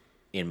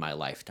in my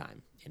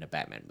lifetime in a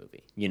Batman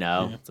movie. You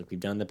know, It's like we've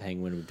done the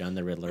Penguin, we've done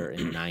the Riddler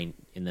in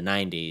the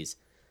 90s.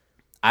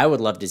 I would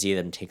love to see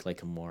them take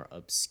like a more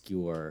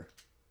obscure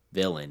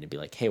villain and be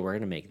like, hey, we're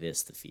gonna make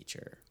this the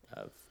feature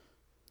of.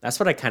 That's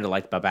what I kind of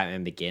liked about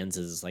Batman Begins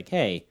is like,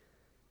 hey,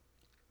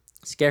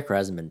 Scarecrow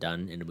hasn't been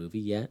done in a movie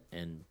yet,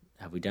 and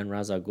have we done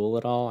Ra's al Ghul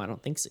at all? I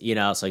don't think so. You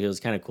know, so it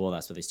was kind of cool.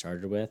 That's what they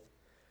started with.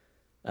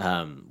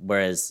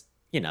 Whereas,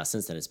 you know,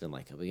 since then it's been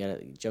like, oh, we got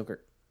to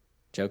Joker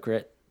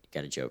it,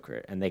 got a Joker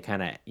it. And they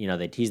kind of, you know,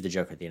 they teased the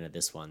Joker at the end of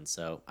this one.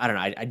 So I don't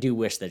know. I do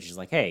wish that she's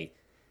like, hey,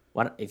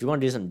 if you want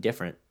to do something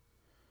different,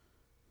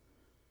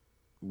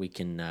 we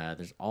can,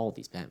 there's all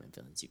these Batman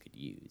villains you could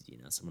use, you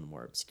know, someone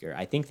more obscure.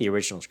 I think the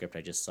original script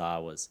I just saw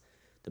was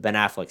the Ben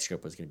Affleck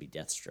script was going to be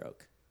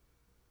Deathstroke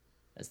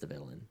as the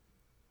villain.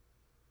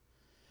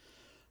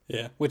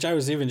 Yeah, which I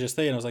was even just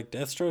thinking, I was like,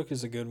 Deathstroke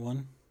is a good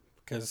one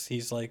because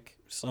he's like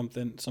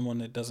someone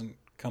that doesn't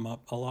come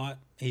up a lot.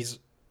 He's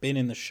been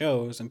in the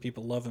shows and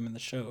people love him in the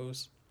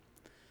shows,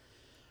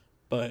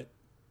 but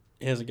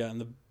he hasn't gotten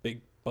the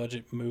big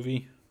budget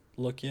movie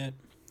look yet.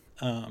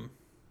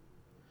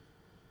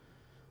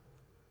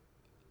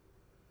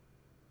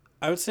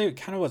 I would say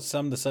kind of what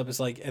summed this up is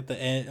like at the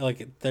end,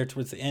 like there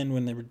towards the end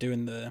when they were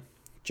doing the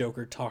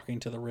Joker talking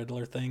to the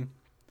Riddler thing.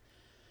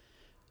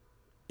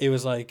 It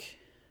was like,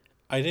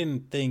 I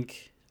didn't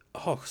think,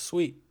 oh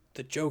sweet,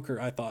 the Joker.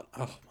 I thought,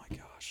 oh my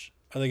gosh,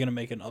 are they gonna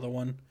make another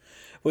one?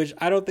 Which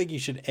I don't think you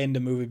should end a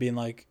movie being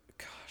like,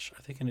 gosh,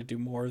 are they gonna do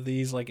more of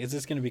these? Like, is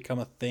this gonna become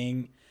a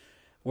thing?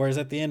 Whereas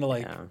at the end of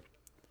like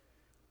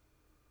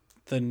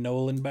the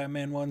Nolan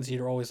Batman ones,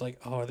 you're always like,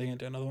 oh, are they gonna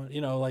do another one?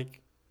 You know, like.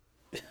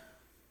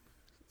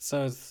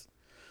 So it's,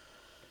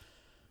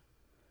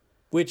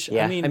 which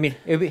yeah, I mean,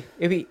 it'd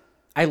be.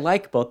 I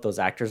like both those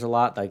actors a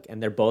lot, like,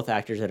 and they're both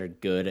actors that are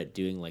good at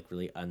doing like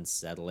really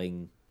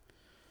unsettling,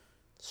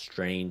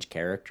 strange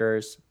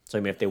characters. So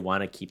I mean, if they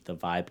want to keep the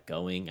vibe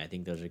going, I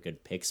think those are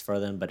good picks for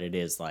them. But it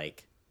is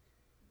like,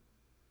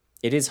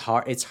 it is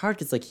hard. It's hard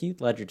because like Heath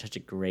Ledger did such a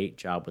great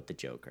job with the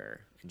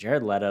Joker, and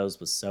Jared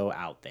Leto's was so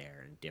out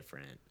there and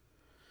different,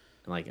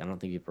 and like I don't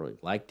think people really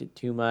liked it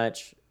too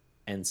much.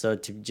 And so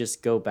to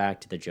just go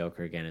back to the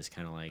Joker again is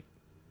kind of like,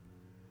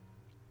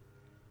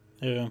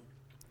 yeah,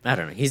 I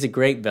don't know. He's a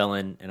great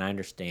villain, and I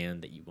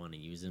understand that you want to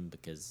use him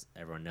because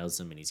everyone knows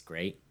him and he's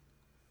great.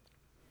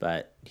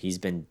 But he's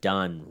been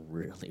done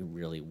really,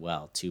 really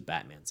well 2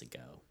 Batmans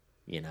ago,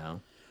 you know?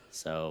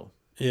 So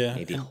yeah,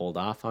 maybe hold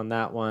off on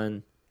that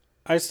one.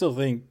 I still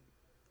think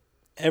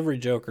every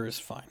Joker is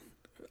fine.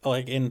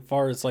 Like, in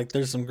far as like,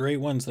 there's some great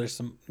ones, there's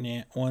some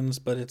ones,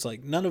 but it's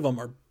like none of them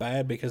are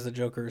bad because the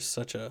Joker is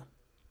such a.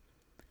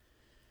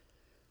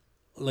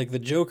 Like, the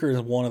Joker is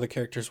one of the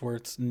characters where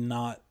it's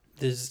not,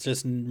 there's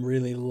just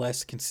really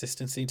less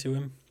consistency to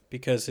him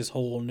because his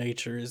whole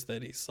nature is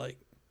that he's like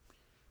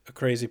a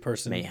crazy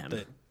person. Mayhem.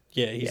 That,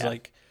 he's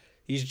like,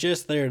 he's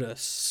just there to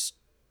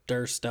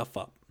stir stuff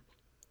up.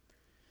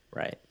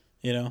 Right.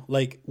 You know,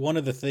 like one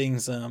of the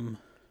things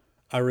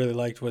I really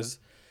liked was,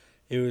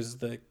 I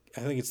think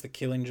it's the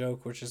Killing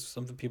Joke, which is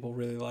something people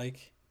really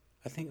like.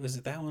 I think, was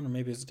it that one or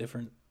maybe it's a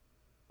different,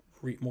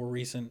 more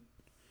recent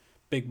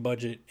big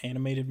budget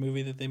animated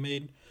movie that they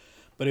made,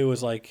 but it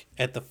was like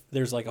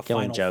there's like a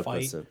Killing final Joke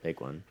fight was a big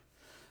one.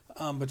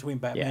 Between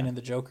Batman and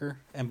the Joker,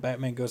 and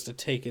Batman goes to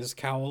take his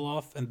cowl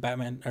off, and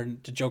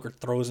the Joker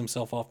throws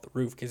himself off the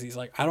roof because he's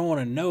like, I don't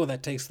want to know,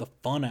 that takes the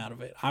fun out of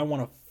it. I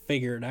want to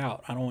figure it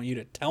out. I don't want you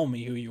to tell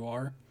me who you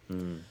are.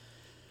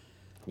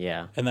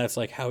 Yeah. And that's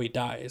like how he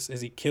dies,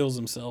 is he kills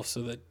himself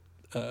so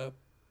that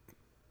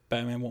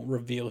Batman won't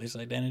reveal his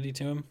identity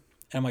to him.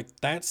 And I'm like,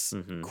 that's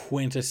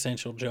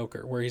quintessential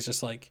Joker, where he's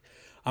just like,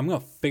 I'm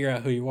going to figure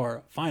out who you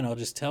are. Fine, I'll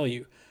just tell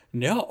you.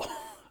 No,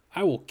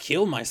 I will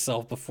kill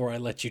myself before I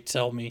let you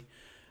tell me.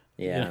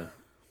 Yeah.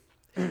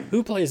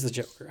 Who plays the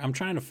Joker? I'm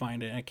trying to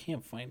find it. I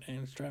can't find it.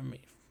 It's driving me.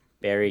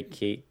 Barry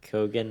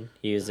Keoghan.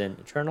 He was in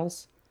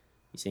Eternals.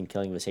 He's in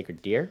Killing of a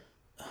Sacred Deer.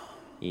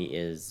 He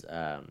is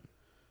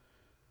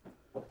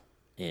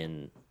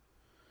in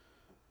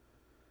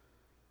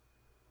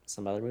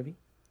some other movie.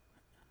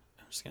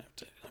 I'm just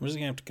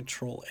gonna have to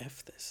Control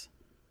F this.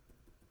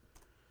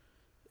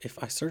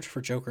 If I search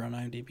for Joker on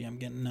IMDb, I'm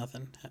getting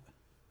nothing.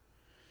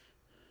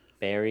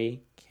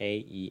 Barry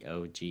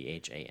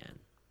Keoghan.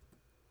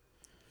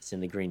 He's in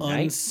The Green Knight.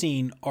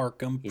 Unseen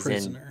Arkham He's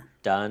Prisoner. in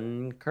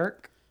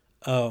Dunkirk.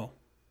 Oh.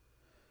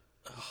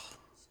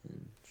 He's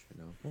in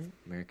Chernobyl.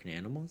 American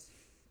Animals.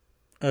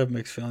 I have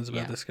mixed feelings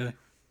about this guy.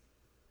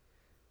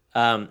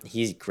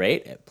 He's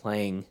great at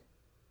playing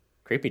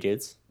creepy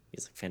dudes.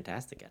 He's like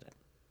fantastic at it.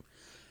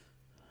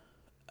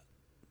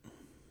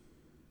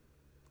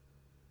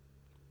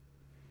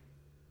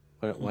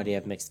 Why do you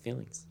have mixed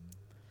feelings?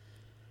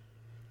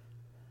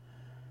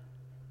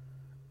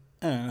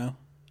 I don't know.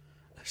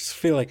 I just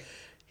feel like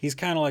he's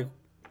kind of like,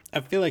 I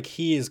feel like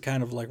he is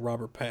kind of like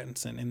Robert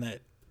Pattinson in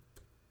that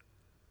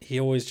he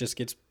always just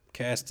gets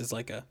cast as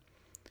like a,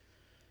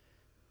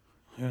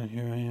 here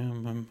I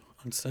am, I'm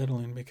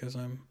unsettling because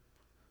I'm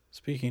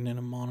speaking in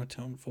a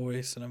monotone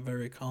voice and I'm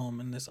very calm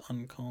in this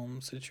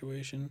uncalm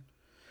situation.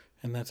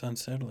 And that's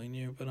unsettling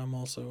you, but I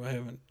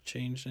haven't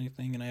changed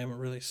anything and I haven't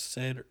really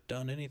said or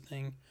done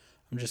anything.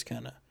 I'm just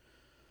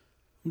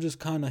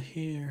kind of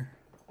here.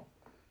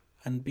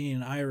 And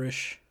being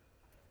Irish.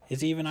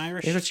 Is he even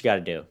Irish? Here's what you got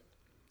to do.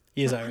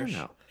 He is Irish. I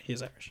don't know. He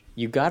is Irish.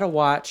 You got to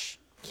watch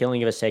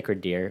Killing of a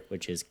Sacred Deer,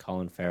 which is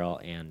Colin Farrell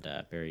and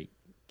Barry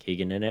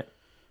Keoghan in it.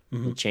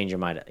 Mm-hmm. Change your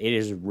mind. It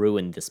has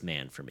ruined this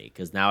man for me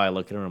because now I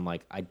look at him and I'm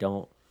like, I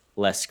don't,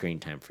 less screen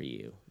time for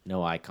you.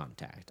 No eye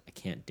contact. I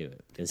can't do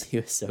it because he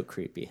was so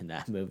creepy in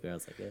that movie. I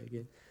was like,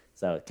 okay.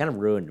 So it kind of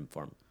ruined him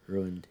for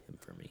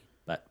me.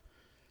 But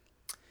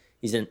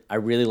he's in. I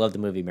really love the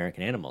movie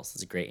American Animals.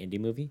 It's a great indie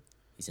movie.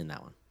 He's in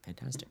that one.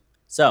 Fantastic.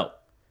 So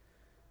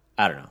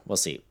I don't know. We'll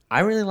see. I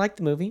really like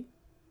the movie.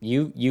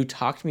 You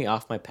talked me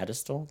off my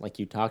pedestal. Like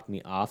you talked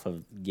me off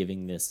of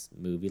giving this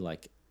movie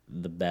like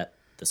the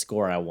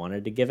score I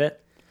wanted to give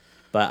it.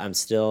 but I'm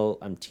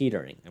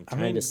teetering. I'm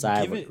trying to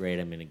decide what it, grade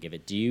I'm going to give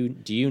it. Do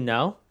you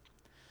know?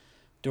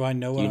 do I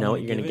know Do what you know I'm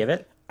what you're going to give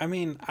it? I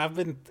mean, I've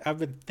been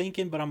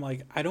thinking, but I'm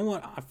like, I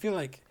feel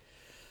like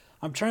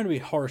I'm trying to be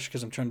harsh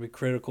because I'm trying to be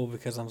critical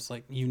because I'm just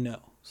like,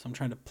 so I'm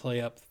trying to play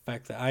up the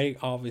fact that I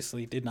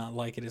obviously did not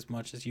like it as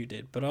much as you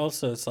did, but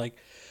also it's like,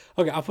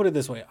 okay, I'll put it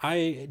this way: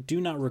 I do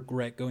not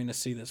regret going to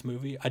see this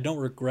movie. I don't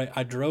regret.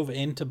 I drove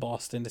into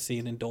Boston to see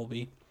it in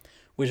Dolby,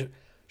 which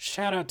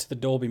shout out to the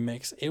Dolby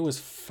mix. It was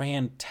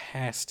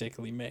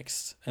fantastically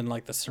mixed, and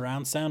like the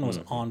surround sound was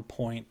on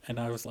point, and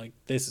I was like,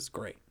 this is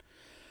great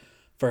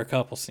for a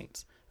couple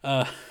scenes.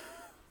 And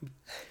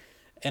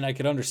I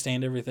could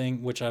understand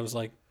everything, which I was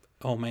like,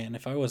 oh man,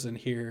 if I wasn't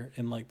here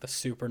in like the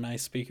super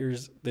nice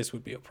speakers, this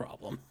would be a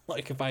problem.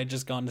 Like if I had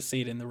just gone to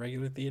see it in the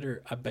regular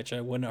theater, I bet you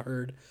I wouldn't have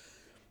heard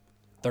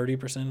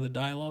 30% of the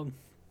dialogue.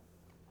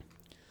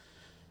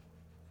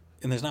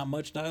 And there's not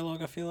much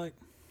dialogue, I feel like.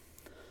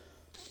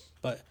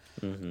 But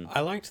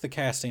I liked the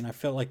casting. I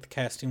felt like the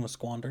casting was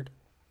squandered.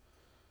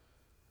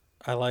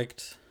 I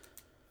liked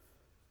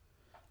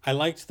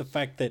the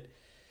fact that,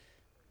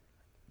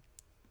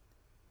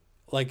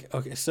 like,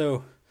 okay,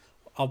 so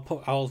I'll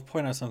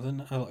point out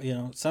something.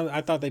 Something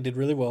I thought they did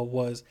really well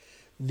was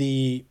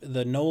the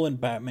Nolan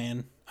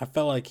Batman. I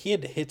felt like he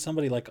had to hit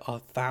somebody like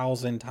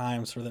 1,000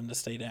 times for them to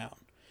stay down,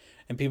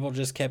 and people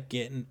just kept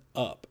getting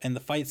up. And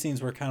the fight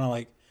scenes were kind of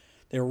like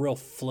they were real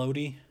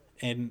floaty,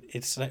 and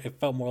it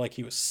felt more like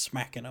he was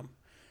smacking them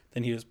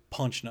than he was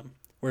punching them.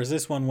 Whereas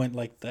this one went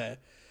like the,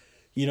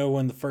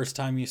 when the first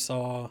time you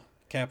saw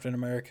Captain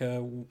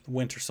America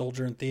Winter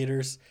Soldier in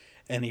theaters,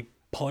 and he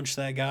punched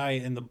that guy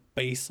and the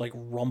bass like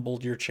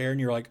rumbled your chair and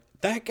you're like,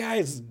 that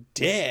guy's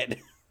dead.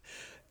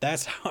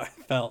 That's how I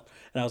felt.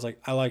 And I was like,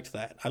 I liked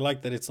that. I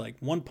like that it's like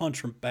one punch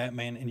from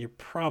Batman and you're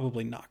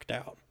probably knocked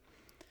out.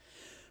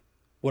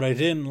 What I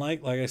didn't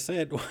like I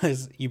said,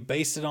 was you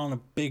based it on a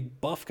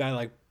big buff guy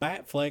like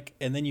Batfleck,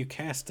 and then you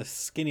cast a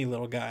skinny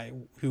little guy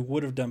who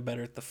would have done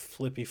better at the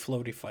flippy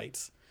floaty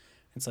fights.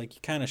 It's like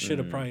you kind of should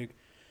have probably.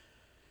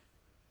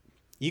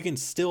 You can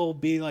still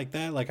be like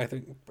that. Like I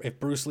think if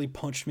Bruce Lee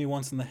punched me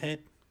once in the head,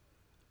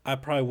 I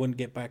probably wouldn't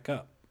get back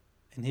up.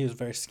 And he was a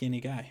very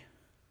skinny guy,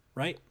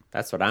 right?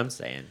 That's what I'm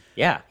saying.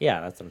 Yeah,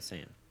 that's what I'm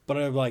saying. But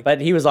I'm like,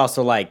 but he was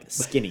also like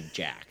skinny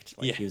jacked.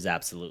 Like yeah. He was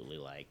absolutely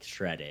like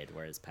shredded,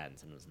 whereas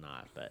Pattinson was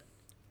not. But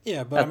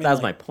yeah, but that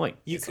was my point.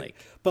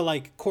 But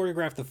like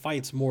choreograph the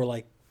fights more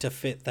like to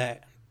fit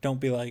that.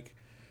 Don't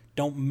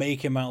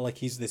make him out like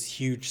he's this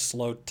huge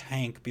slow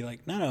tank. Be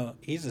like, no,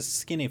 he's a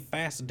skinny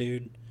fast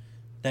dude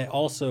that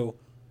also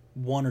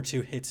one or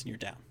two hits and you're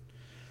down.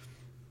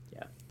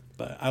 Yeah.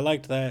 But I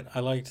liked that. I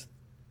liked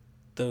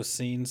those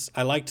scenes.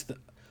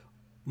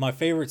 My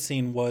favorite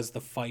scene was the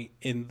fight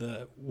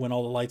when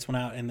all the lights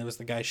went out and there was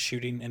the guy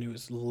shooting and it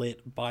was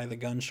lit by the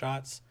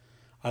gunshots.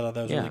 I thought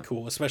that was really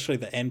cool, especially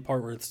the end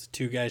part where it's the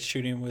two guys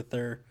shooting with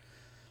their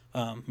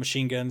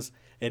machine guns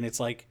and it's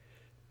like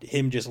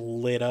him just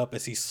lit up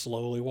as he's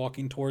slowly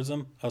walking towards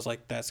them. I was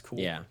like, that's cool.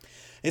 Yeah.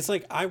 It's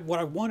like what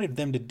I wanted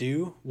them to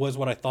do was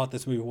what I thought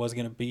this movie was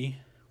going to be,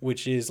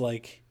 which is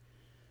like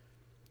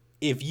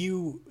if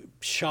you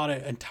shot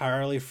it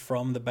entirely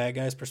from the bad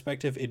guy's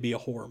perspective, it'd be a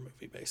horror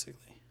movie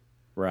basically.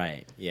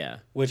 Right. Yeah.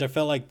 Which I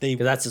felt like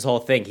because that's his whole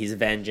thing. He's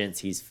vengeance.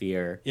 He's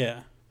fear.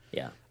 Yeah.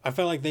 Yeah. I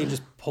felt like they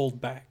just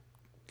pulled back.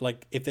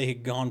 Like if they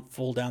had gone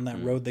full down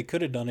that road, they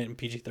could have done it in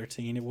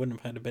PG-13. It wouldn't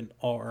have had to been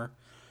R.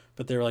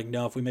 But they were like,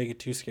 no, if we make it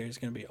too scary, it's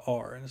going to be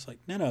R. And it's like,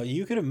 no,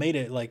 you could have made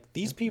it like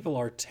these people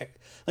are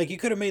like you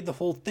could have made the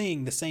whole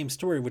thing the same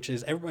story, which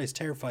is everybody's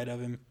terrified of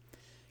him.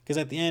 Because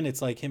at the end,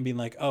 it's like him being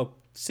like, oh,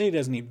 city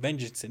doesn't need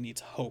vengeance, it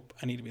needs hope.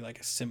 I need to be like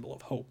a symbol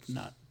of hope,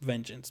 not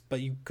vengeance.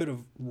 But you could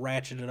have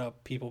ratcheted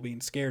up people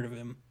being scared of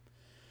him.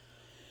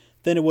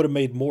 Then it would have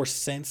made more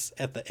sense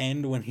at the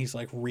end when he's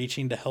like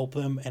reaching to help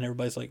them and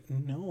everybody's like,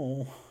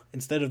 no.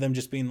 Instead of them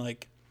just being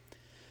like,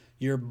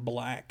 you're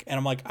black. And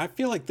I'm like, I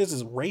feel like this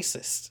is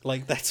racist.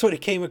 Like that's what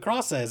it came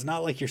across as.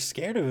 Not like you're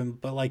scared of him,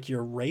 but like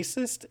you're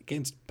racist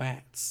against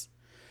bats.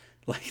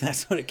 Like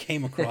that's what it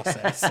came across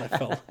as. I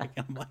felt like.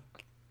 I'm like.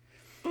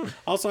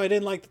 Also, I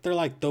didn't like that they're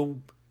like the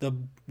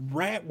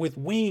rat with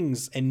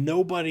wings and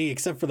nobody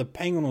except for the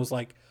penguin was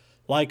like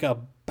a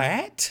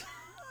bat?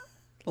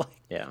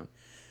 Yeah.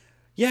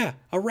 Yeah,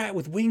 a rat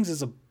with wings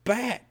is a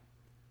bat.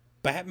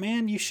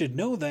 Batman, you should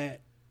know that.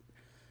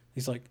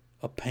 He's like,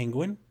 a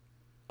penguin?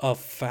 A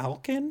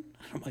falcon?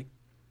 I'm like,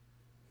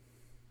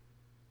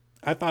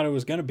 I thought it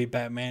was going to be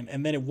Batman,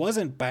 and then it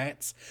wasn't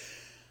bats.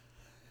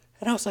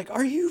 And I was like,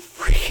 are you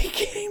freaking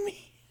kidding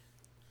me?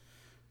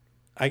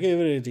 I gave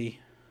it a D+.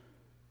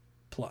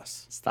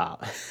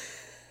 Stop.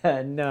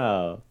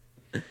 No.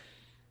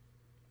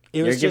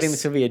 You're giving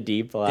this movie a D+?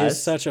 It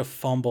was such a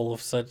fumble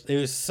of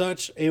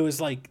it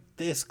was like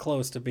this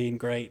close to being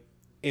great.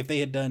 If they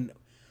had done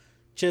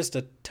just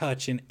a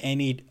touch in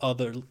any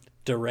other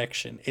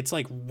direction, it's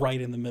like right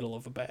in the middle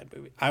of a bad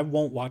movie. I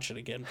won't watch it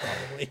again,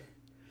 probably.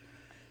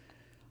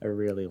 I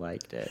really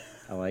liked it.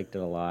 I liked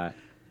it a lot.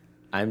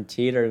 I'm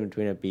teetering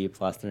between a B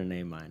plus and an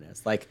A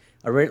minus. Like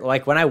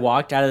when I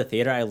walked out of the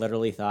theater, I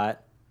literally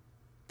thought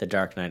The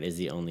Dark Knight is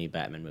the only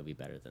Batman movie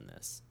better than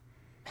this.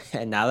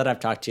 And now that I've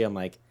talked to you, I'm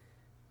like,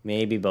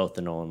 maybe both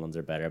the Nolan ones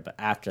are better. But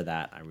after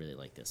that, I really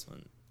like this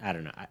one. I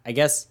don't know. I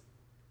guess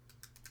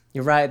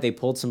you're right. They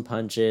pulled some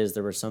punches.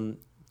 There were too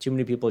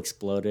many people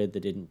exploded that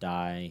didn't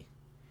die.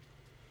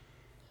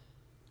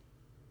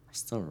 I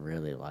still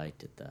really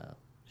liked it though.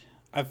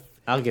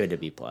 I'll give it a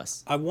B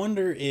plus. I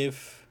wonder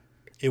if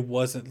it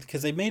wasn't,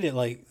 because they made it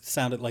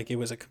sounded like it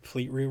was a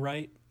complete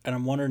rewrite, and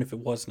I'm wondering if it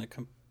wasn't a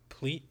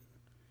complete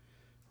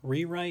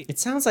rewrite. It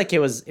sounds like it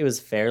was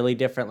fairly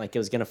different. Like it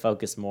was going to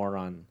focus more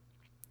on.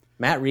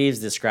 Matt Reeves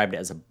described it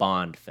as a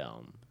Bond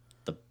film.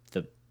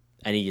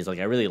 And he's like,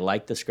 I really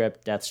like the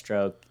script.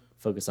 Deathstroke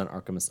focused on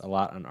a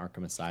lot on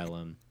Arkham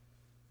Asylum.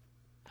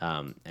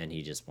 And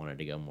he just wanted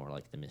to go more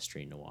like the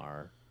mystery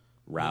noir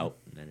route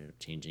and ended up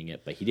changing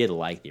it. But he did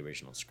like the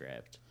original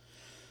script.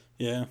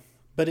 Yeah,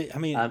 but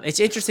it's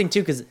interesting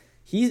too because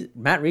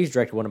Matt Reeves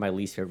directed one of my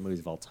least favorite movies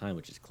of all time,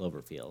 which is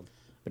Cloverfield.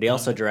 But he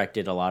also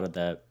directed a lot of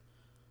the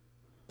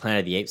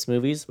Planet of the Apes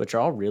movies, which are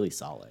all really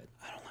solid.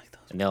 I don't like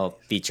those. And they'll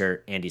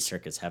feature Andy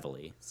Serkis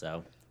heavily,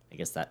 so I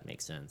guess that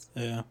makes sense.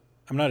 Yeah,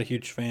 I'm not a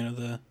huge fan of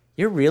the.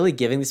 You're really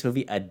giving this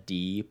movie a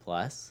D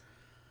plus?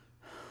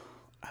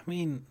 I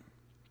mean,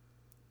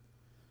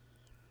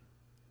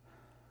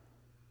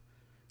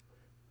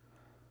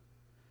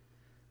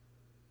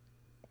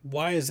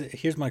 why is it?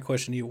 Here's my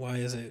question to you: why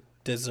is it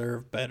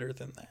deserve better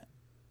than that?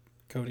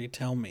 Cody,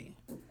 tell me.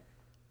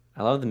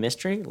 I love the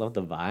mystery, love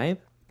the vibe.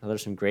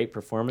 There's some great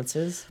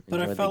performances. But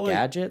I felt the like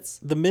gadgets.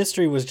 The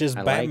mystery was just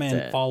I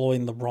Batman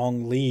following the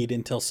wrong lead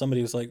until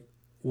somebody was like,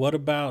 "What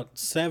about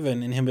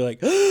Seven?" And him be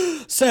like,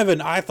 "Seven,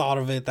 I thought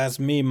of it. That's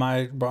me,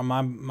 my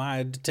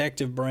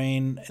detective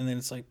brain." And then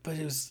it's like, but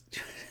it was.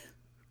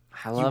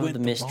 I love the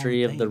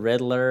mystery of the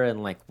Riddler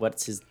and like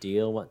what's his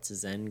deal, what's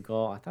his end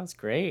goal. I thought it was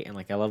great, and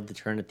like I love the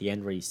turn at the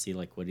end where you see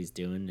like what he's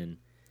doing and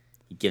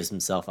he gives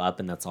himself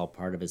up, and that's all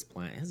part of his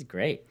plan. It was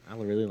great. I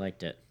really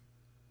liked it.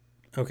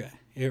 Okay.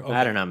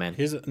 I don't know, man.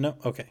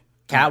 Okay.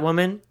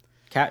 Catwoman.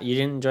 You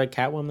didn't enjoy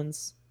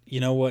Catwoman's? You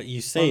know what?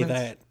 You say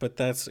that,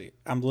 but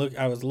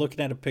I was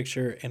looking at a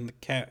picture, and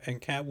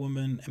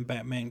Catwoman and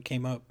Batman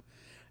came up,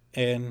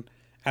 and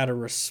out of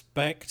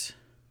respect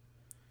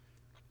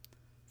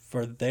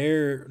for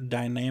their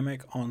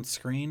dynamic on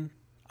screen,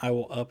 I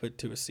will up it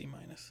to a C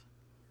minus.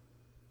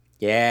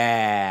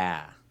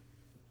 Yeah.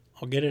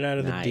 I'll get it out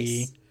of the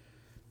D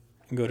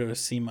and go to a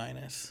C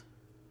minus.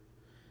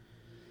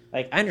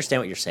 Like, I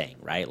understand what you're saying,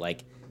 right?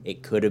 Like,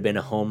 it could have been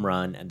a home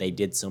run, and they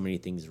did so many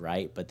things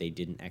right, but they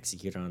didn't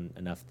execute on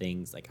enough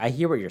things. Like, I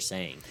hear what you're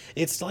saying.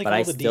 It's like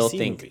all the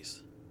DC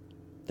movies.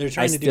 They're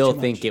trying to do I still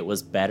too think much. it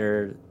was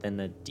better than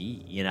a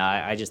D. You know,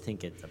 I just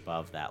think it's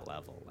above that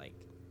level. Like,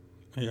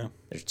 yeah,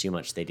 there's too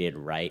much they did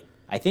right.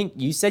 I think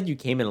you said you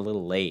came in a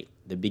little late.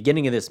 The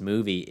beginning of this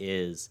movie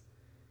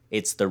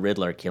it's the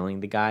Riddler killing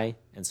the guy,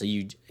 and so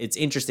it's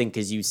interesting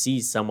because you see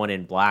someone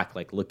in black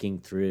like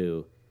looking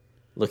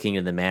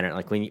in the manor.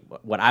 Like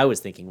what I was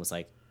thinking was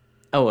like,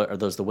 oh, are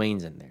those the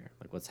Waynes in there?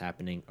 Like, what's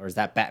happening? Or is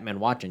that Batman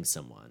watching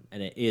someone?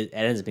 And it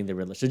ends up being the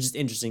Riddler. So it's just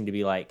interesting to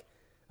be like,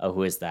 oh,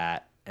 who is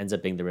that? Ends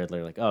up being the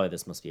Riddler. Like, oh,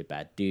 this must be a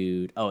bad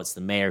dude. Oh, it's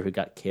the mayor who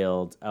got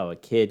killed. Oh, a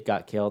kid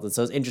got killed. And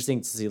so it's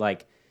interesting to see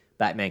like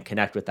Batman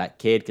connect with that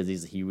kid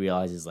because he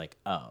realizes like,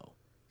 oh,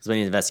 because when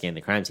he's investigating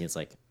the crime scene, it's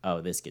like,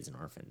 oh, this kid's an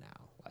orphan now.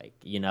 Like,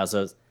 you know,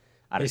 so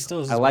I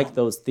like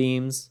those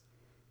themes.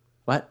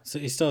 What? So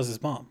he still has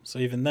his mom. So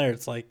even there,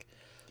 it's like,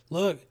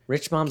 look,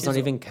 rich moms don't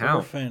even count.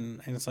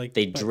 Orphan, and it's like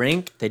they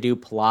drink, they do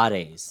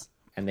Pilates,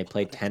 and they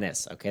play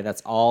tennis. Okay,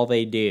 that's all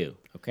they do.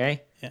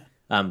 Okay. Yeah.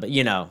 But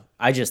you know,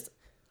 I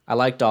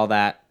liked all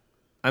that.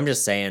 I'm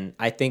just saying,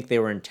 I think they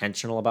were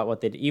intentional about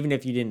what they did. Even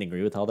if you didn't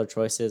agree with all their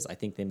choices, I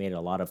think they made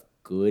a lot of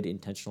good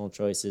intentional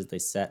choices. They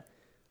set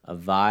a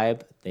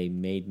vibe. They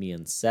made me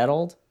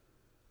unsettled.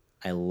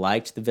 I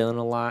liked the villain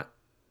a lot.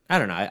 I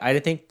don't know. I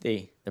think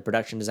the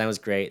production design was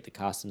great. The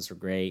costumes were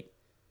great.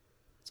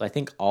 So I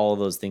think all of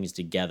those things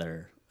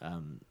together,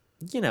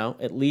 you know,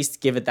 at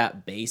least give it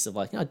that base of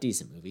like,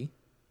 decent movie.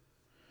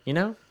 You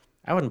know?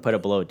 I wouldn't put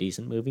it below a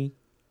decent movie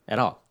at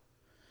all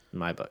in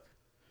my book.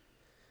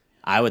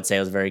 I would say it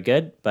was very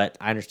good, but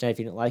I understand if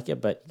you didn't like it,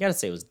 but you got to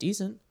say it was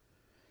decent.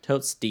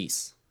 Totes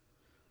dece.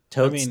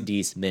 Totes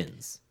dece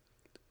mins.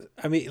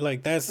 I mean,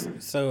 like, that's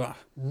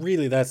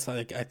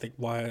like, I think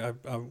why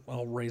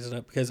I'll raise it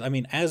up. Because, I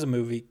mean, as a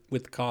movie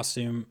with the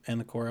costume and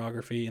the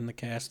choreography and the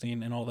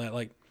casting and all that,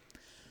 like,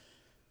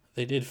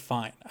 they did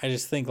fine. I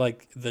just think,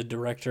 like, the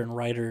director and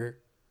writer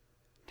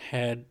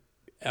had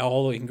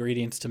all the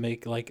ingredients to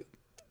make, like,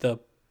 the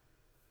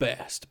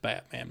best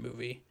Batman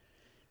movie.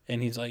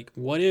 And he's like,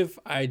 what if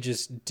I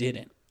just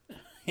didn't?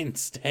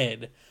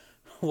 Instead,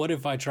 what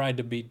if I tried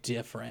to be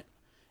different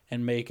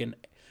and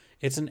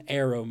it's an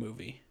Arrow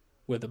movie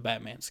with a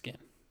Batman skin.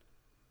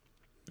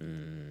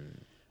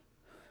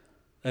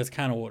 That's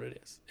kind of what it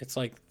is. It's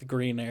like the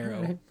Green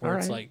Arrow, where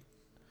it's like,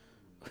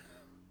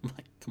 I'm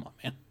like, come on,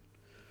 man.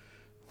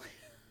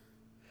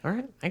 All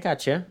right, I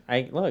got you.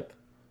 I look.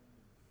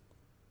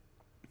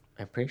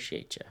 I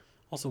appreciate you.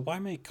 Also, why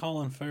make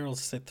Colin Farrell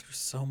sit through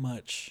so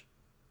much?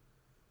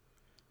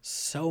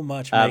 So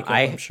much Um, makeup,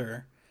 I'm I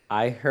sure.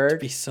 I To heard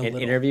be so an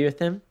little. interview with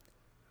him.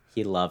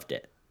 He loved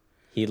it.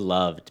 He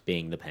loved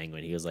being the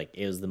Penguin. He was like,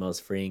 it was the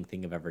most freeing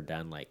thing I've ever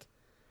done. Like,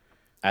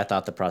 I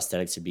thought the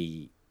prosthetics would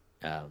be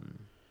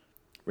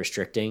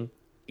restricting.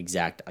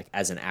 Exact. Like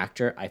as an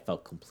actor, I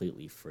felt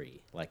completely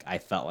free. Like I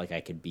felt like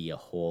I could be a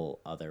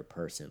whole other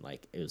person.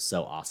 Like it was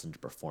so awesome to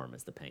perform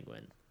as the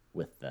Penguin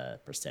with the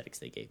prosthetics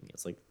they gave me.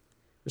 It's like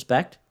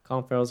respect.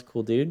 Colin Farrell's a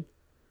cool dude.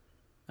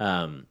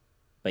 But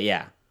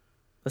yeah,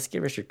 let's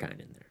get Richard Kind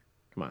in there.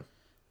 Come on.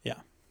 Yeah.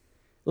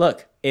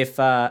 Look, if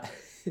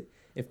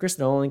if Chris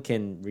Nolan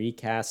can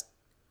recast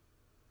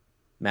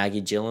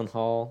Maggie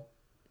Gyllenhaal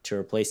to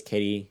replace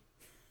Kate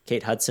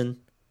Hudson,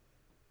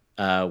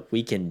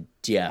 we can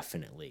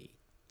definitely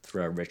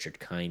throw Richard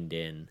Kind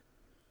in,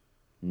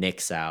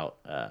 nix out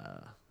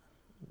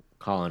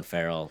Colin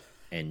Farrell,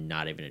 and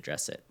not even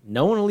address it.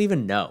 No one will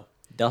even know.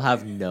 They'll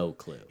have no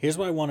clue. Here's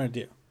what I want to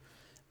do.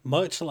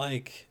 Much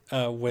like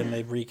when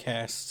they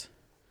recast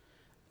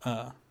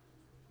that,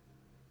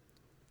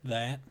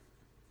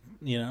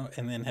 you know,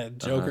 and then had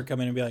Joker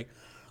come in and be like,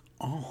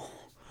 "Oh,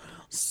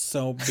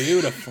 so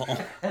beautiful."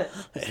 And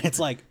it's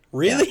like,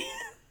 really?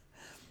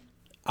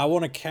 I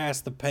want to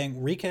recast the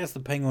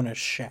Penguin as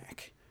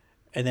Shaq,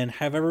 and then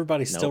have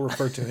everybody still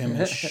refer to him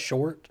as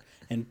short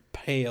and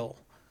pale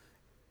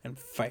and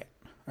fat.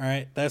 All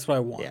right, that's what I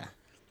want. Yeah.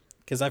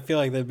 Because I feel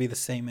like that'd be the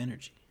same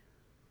energy.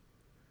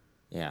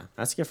 Yeah,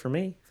 that's good for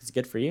me. It's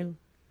good for you.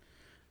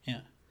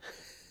 Yeah.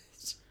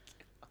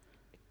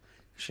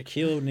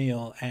 Shaquille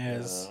O'Neal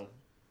as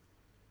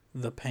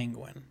the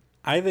Penguin.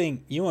 I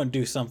think you want to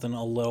do something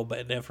a little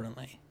bit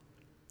differently.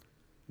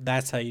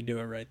 That's how you do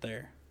it right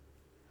there.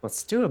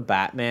 Let's do a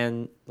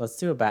Batman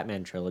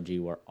trilogy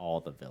where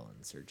all the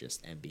villains are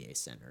just NBA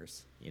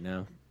centers, you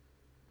know?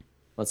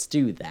 Let's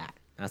do that.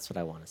 That's what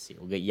I want to see.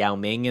 We'll get Yao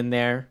Ming in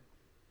there.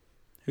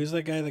 Who's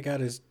that guy that got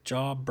his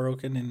jaw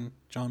broken in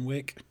John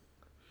Wick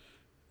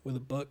with a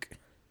book?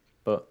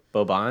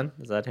 Boban,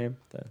 is that him?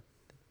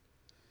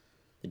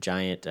 The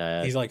giant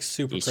He's like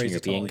super Eastern crazy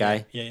European tall.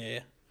 guy? Yeah.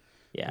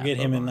 Yeah. Get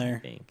him in Boban, there. I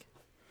think.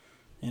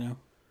 You know?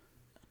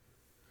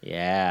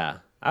 Yeah.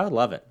 I would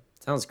love it.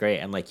 Sounds great.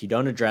 And like you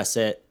don't address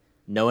it.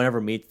 No one ever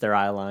meets their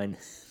eye line.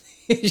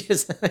 You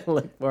just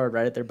look forward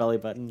right at their belly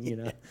button, you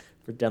know.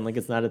 Pretend like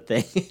it's not a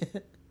thing.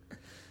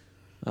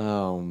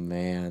 Oh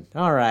man.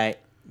 All right.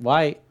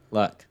 Why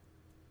look.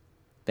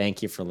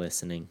 Thank you for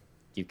listening.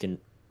 You can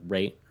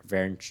rate,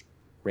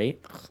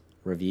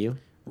 review,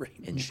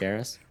 and share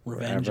us.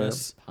 Revenge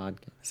us.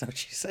 Podcast. Is that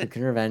what you You said?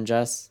 can revenge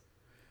us.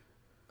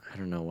 I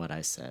don't know what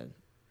I said.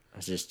 I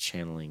was just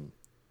channeling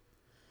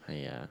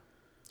my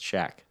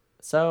Shaq.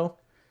 So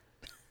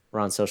we're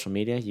on social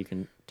media. You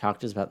can talk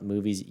to us about the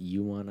movies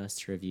you want us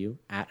to review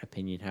at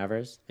Opinion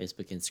Havers,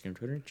 Facebook, Instagram,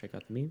 Twitter. Check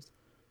out the memes.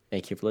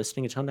 Thank you for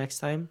listening. Until next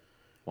time,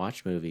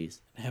 watch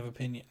movies. And have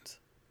opinions.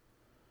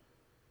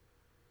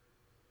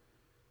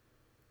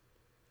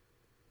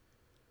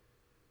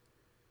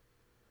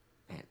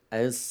 Man, it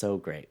is so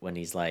great when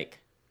he's like,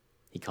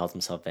 he calls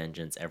himself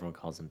Vengeance. Everyone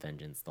calls him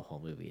Vengeance the whole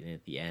movie. And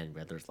at the end,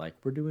 Riddler's like,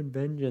 we're doing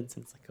Vengeance.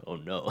 And it's like, oh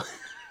no.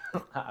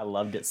 I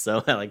loved it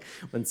so. Like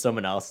when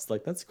someone else is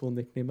like, that's a cool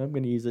nickname. I'm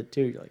going to use it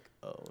too. You're like,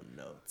 oh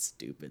no, it's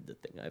stupid. The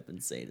thing I've been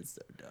saying is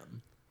so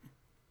dumb.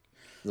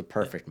 It was a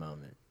perfect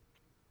moment.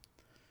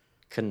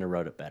 Couldn't have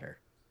wrote it better.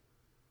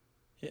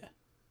 Yeah.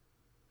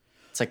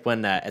 It's like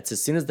when it's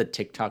as soon as the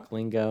TikTok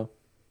lingo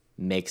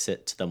makes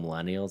it to the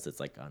millennials,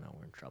 it's like, oh no,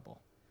 we're in trouble.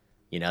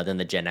 You know, then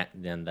the Gen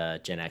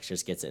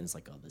Xers gets it and it's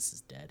like, oh, this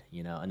is dead.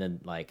 You know, and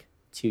then like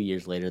 2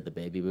 years later, the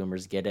baby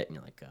boomers get it and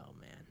you're like, oh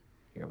man,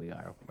 here we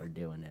are, we're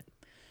doing it.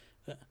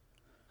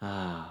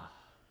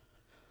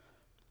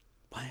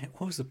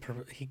 What was the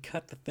purpose? He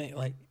cut the thing.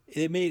 Like,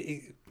 it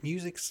made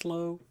music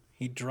slow.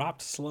 He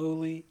dropped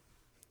slowly,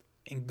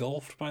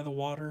 engulfed by the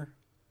water.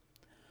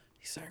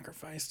 He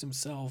sacrificed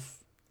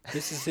himself.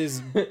 This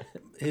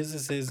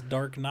is his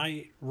Dark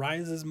Knight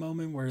Rises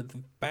moment where the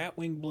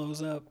Batwing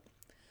blows up.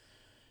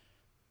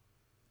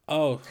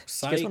 Oh,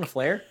 You guys want a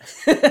flare?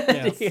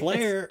 Yeah,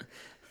 flare.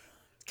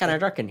 It's kind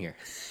of dark in here.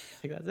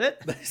 Like, that's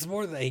it. It's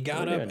more that he got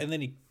What are we up doing? and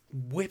then he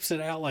whips it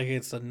out like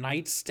it's a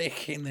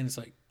nightstick, and then it's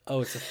like,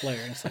 oh, it's a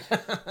flare. And it's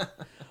like,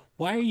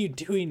 why are you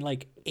doing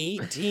like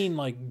 18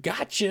 like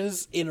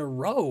gotchas in a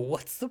row?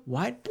 What's the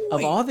What point?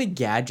 of all the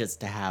gadgets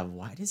to have?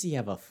 Why does he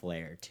have a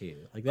flare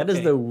too? Like that is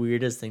Okay. the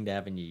weirdest thing to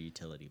have in your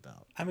utility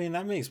belt. I mean,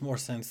 that makes more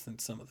sense than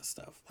some of the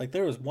stuff. Like,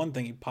 there was one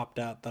thing he popped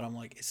out that I'm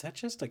like, is that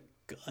just a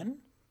gun?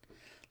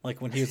 Like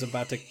when he was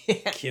about to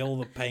kill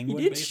the penguin.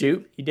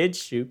 He did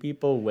shoot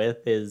people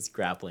with his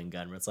grappling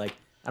gun. Where it's like,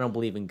 I don't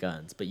believe in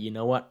guns, but you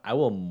know what? I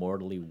will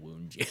mortally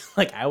wound you.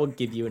 Like I will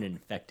give you an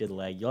infected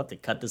leg. You'll have to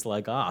cut this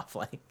leg off.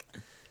 Like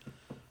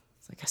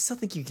it's like I still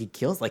think you could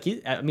kill. Like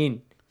he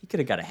could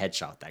have got a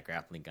headshot with that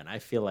grappling gun. I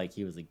feel like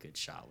he was a good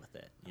shot with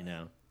it. You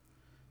know.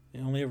 He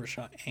only ever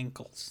shot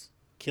ankles,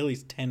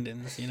 Achilles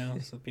tendons, you know,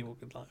 so people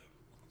could like.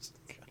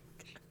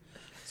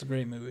 It's a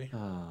great movie.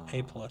 Oh.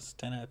 A plus,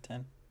 10 out of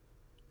 10.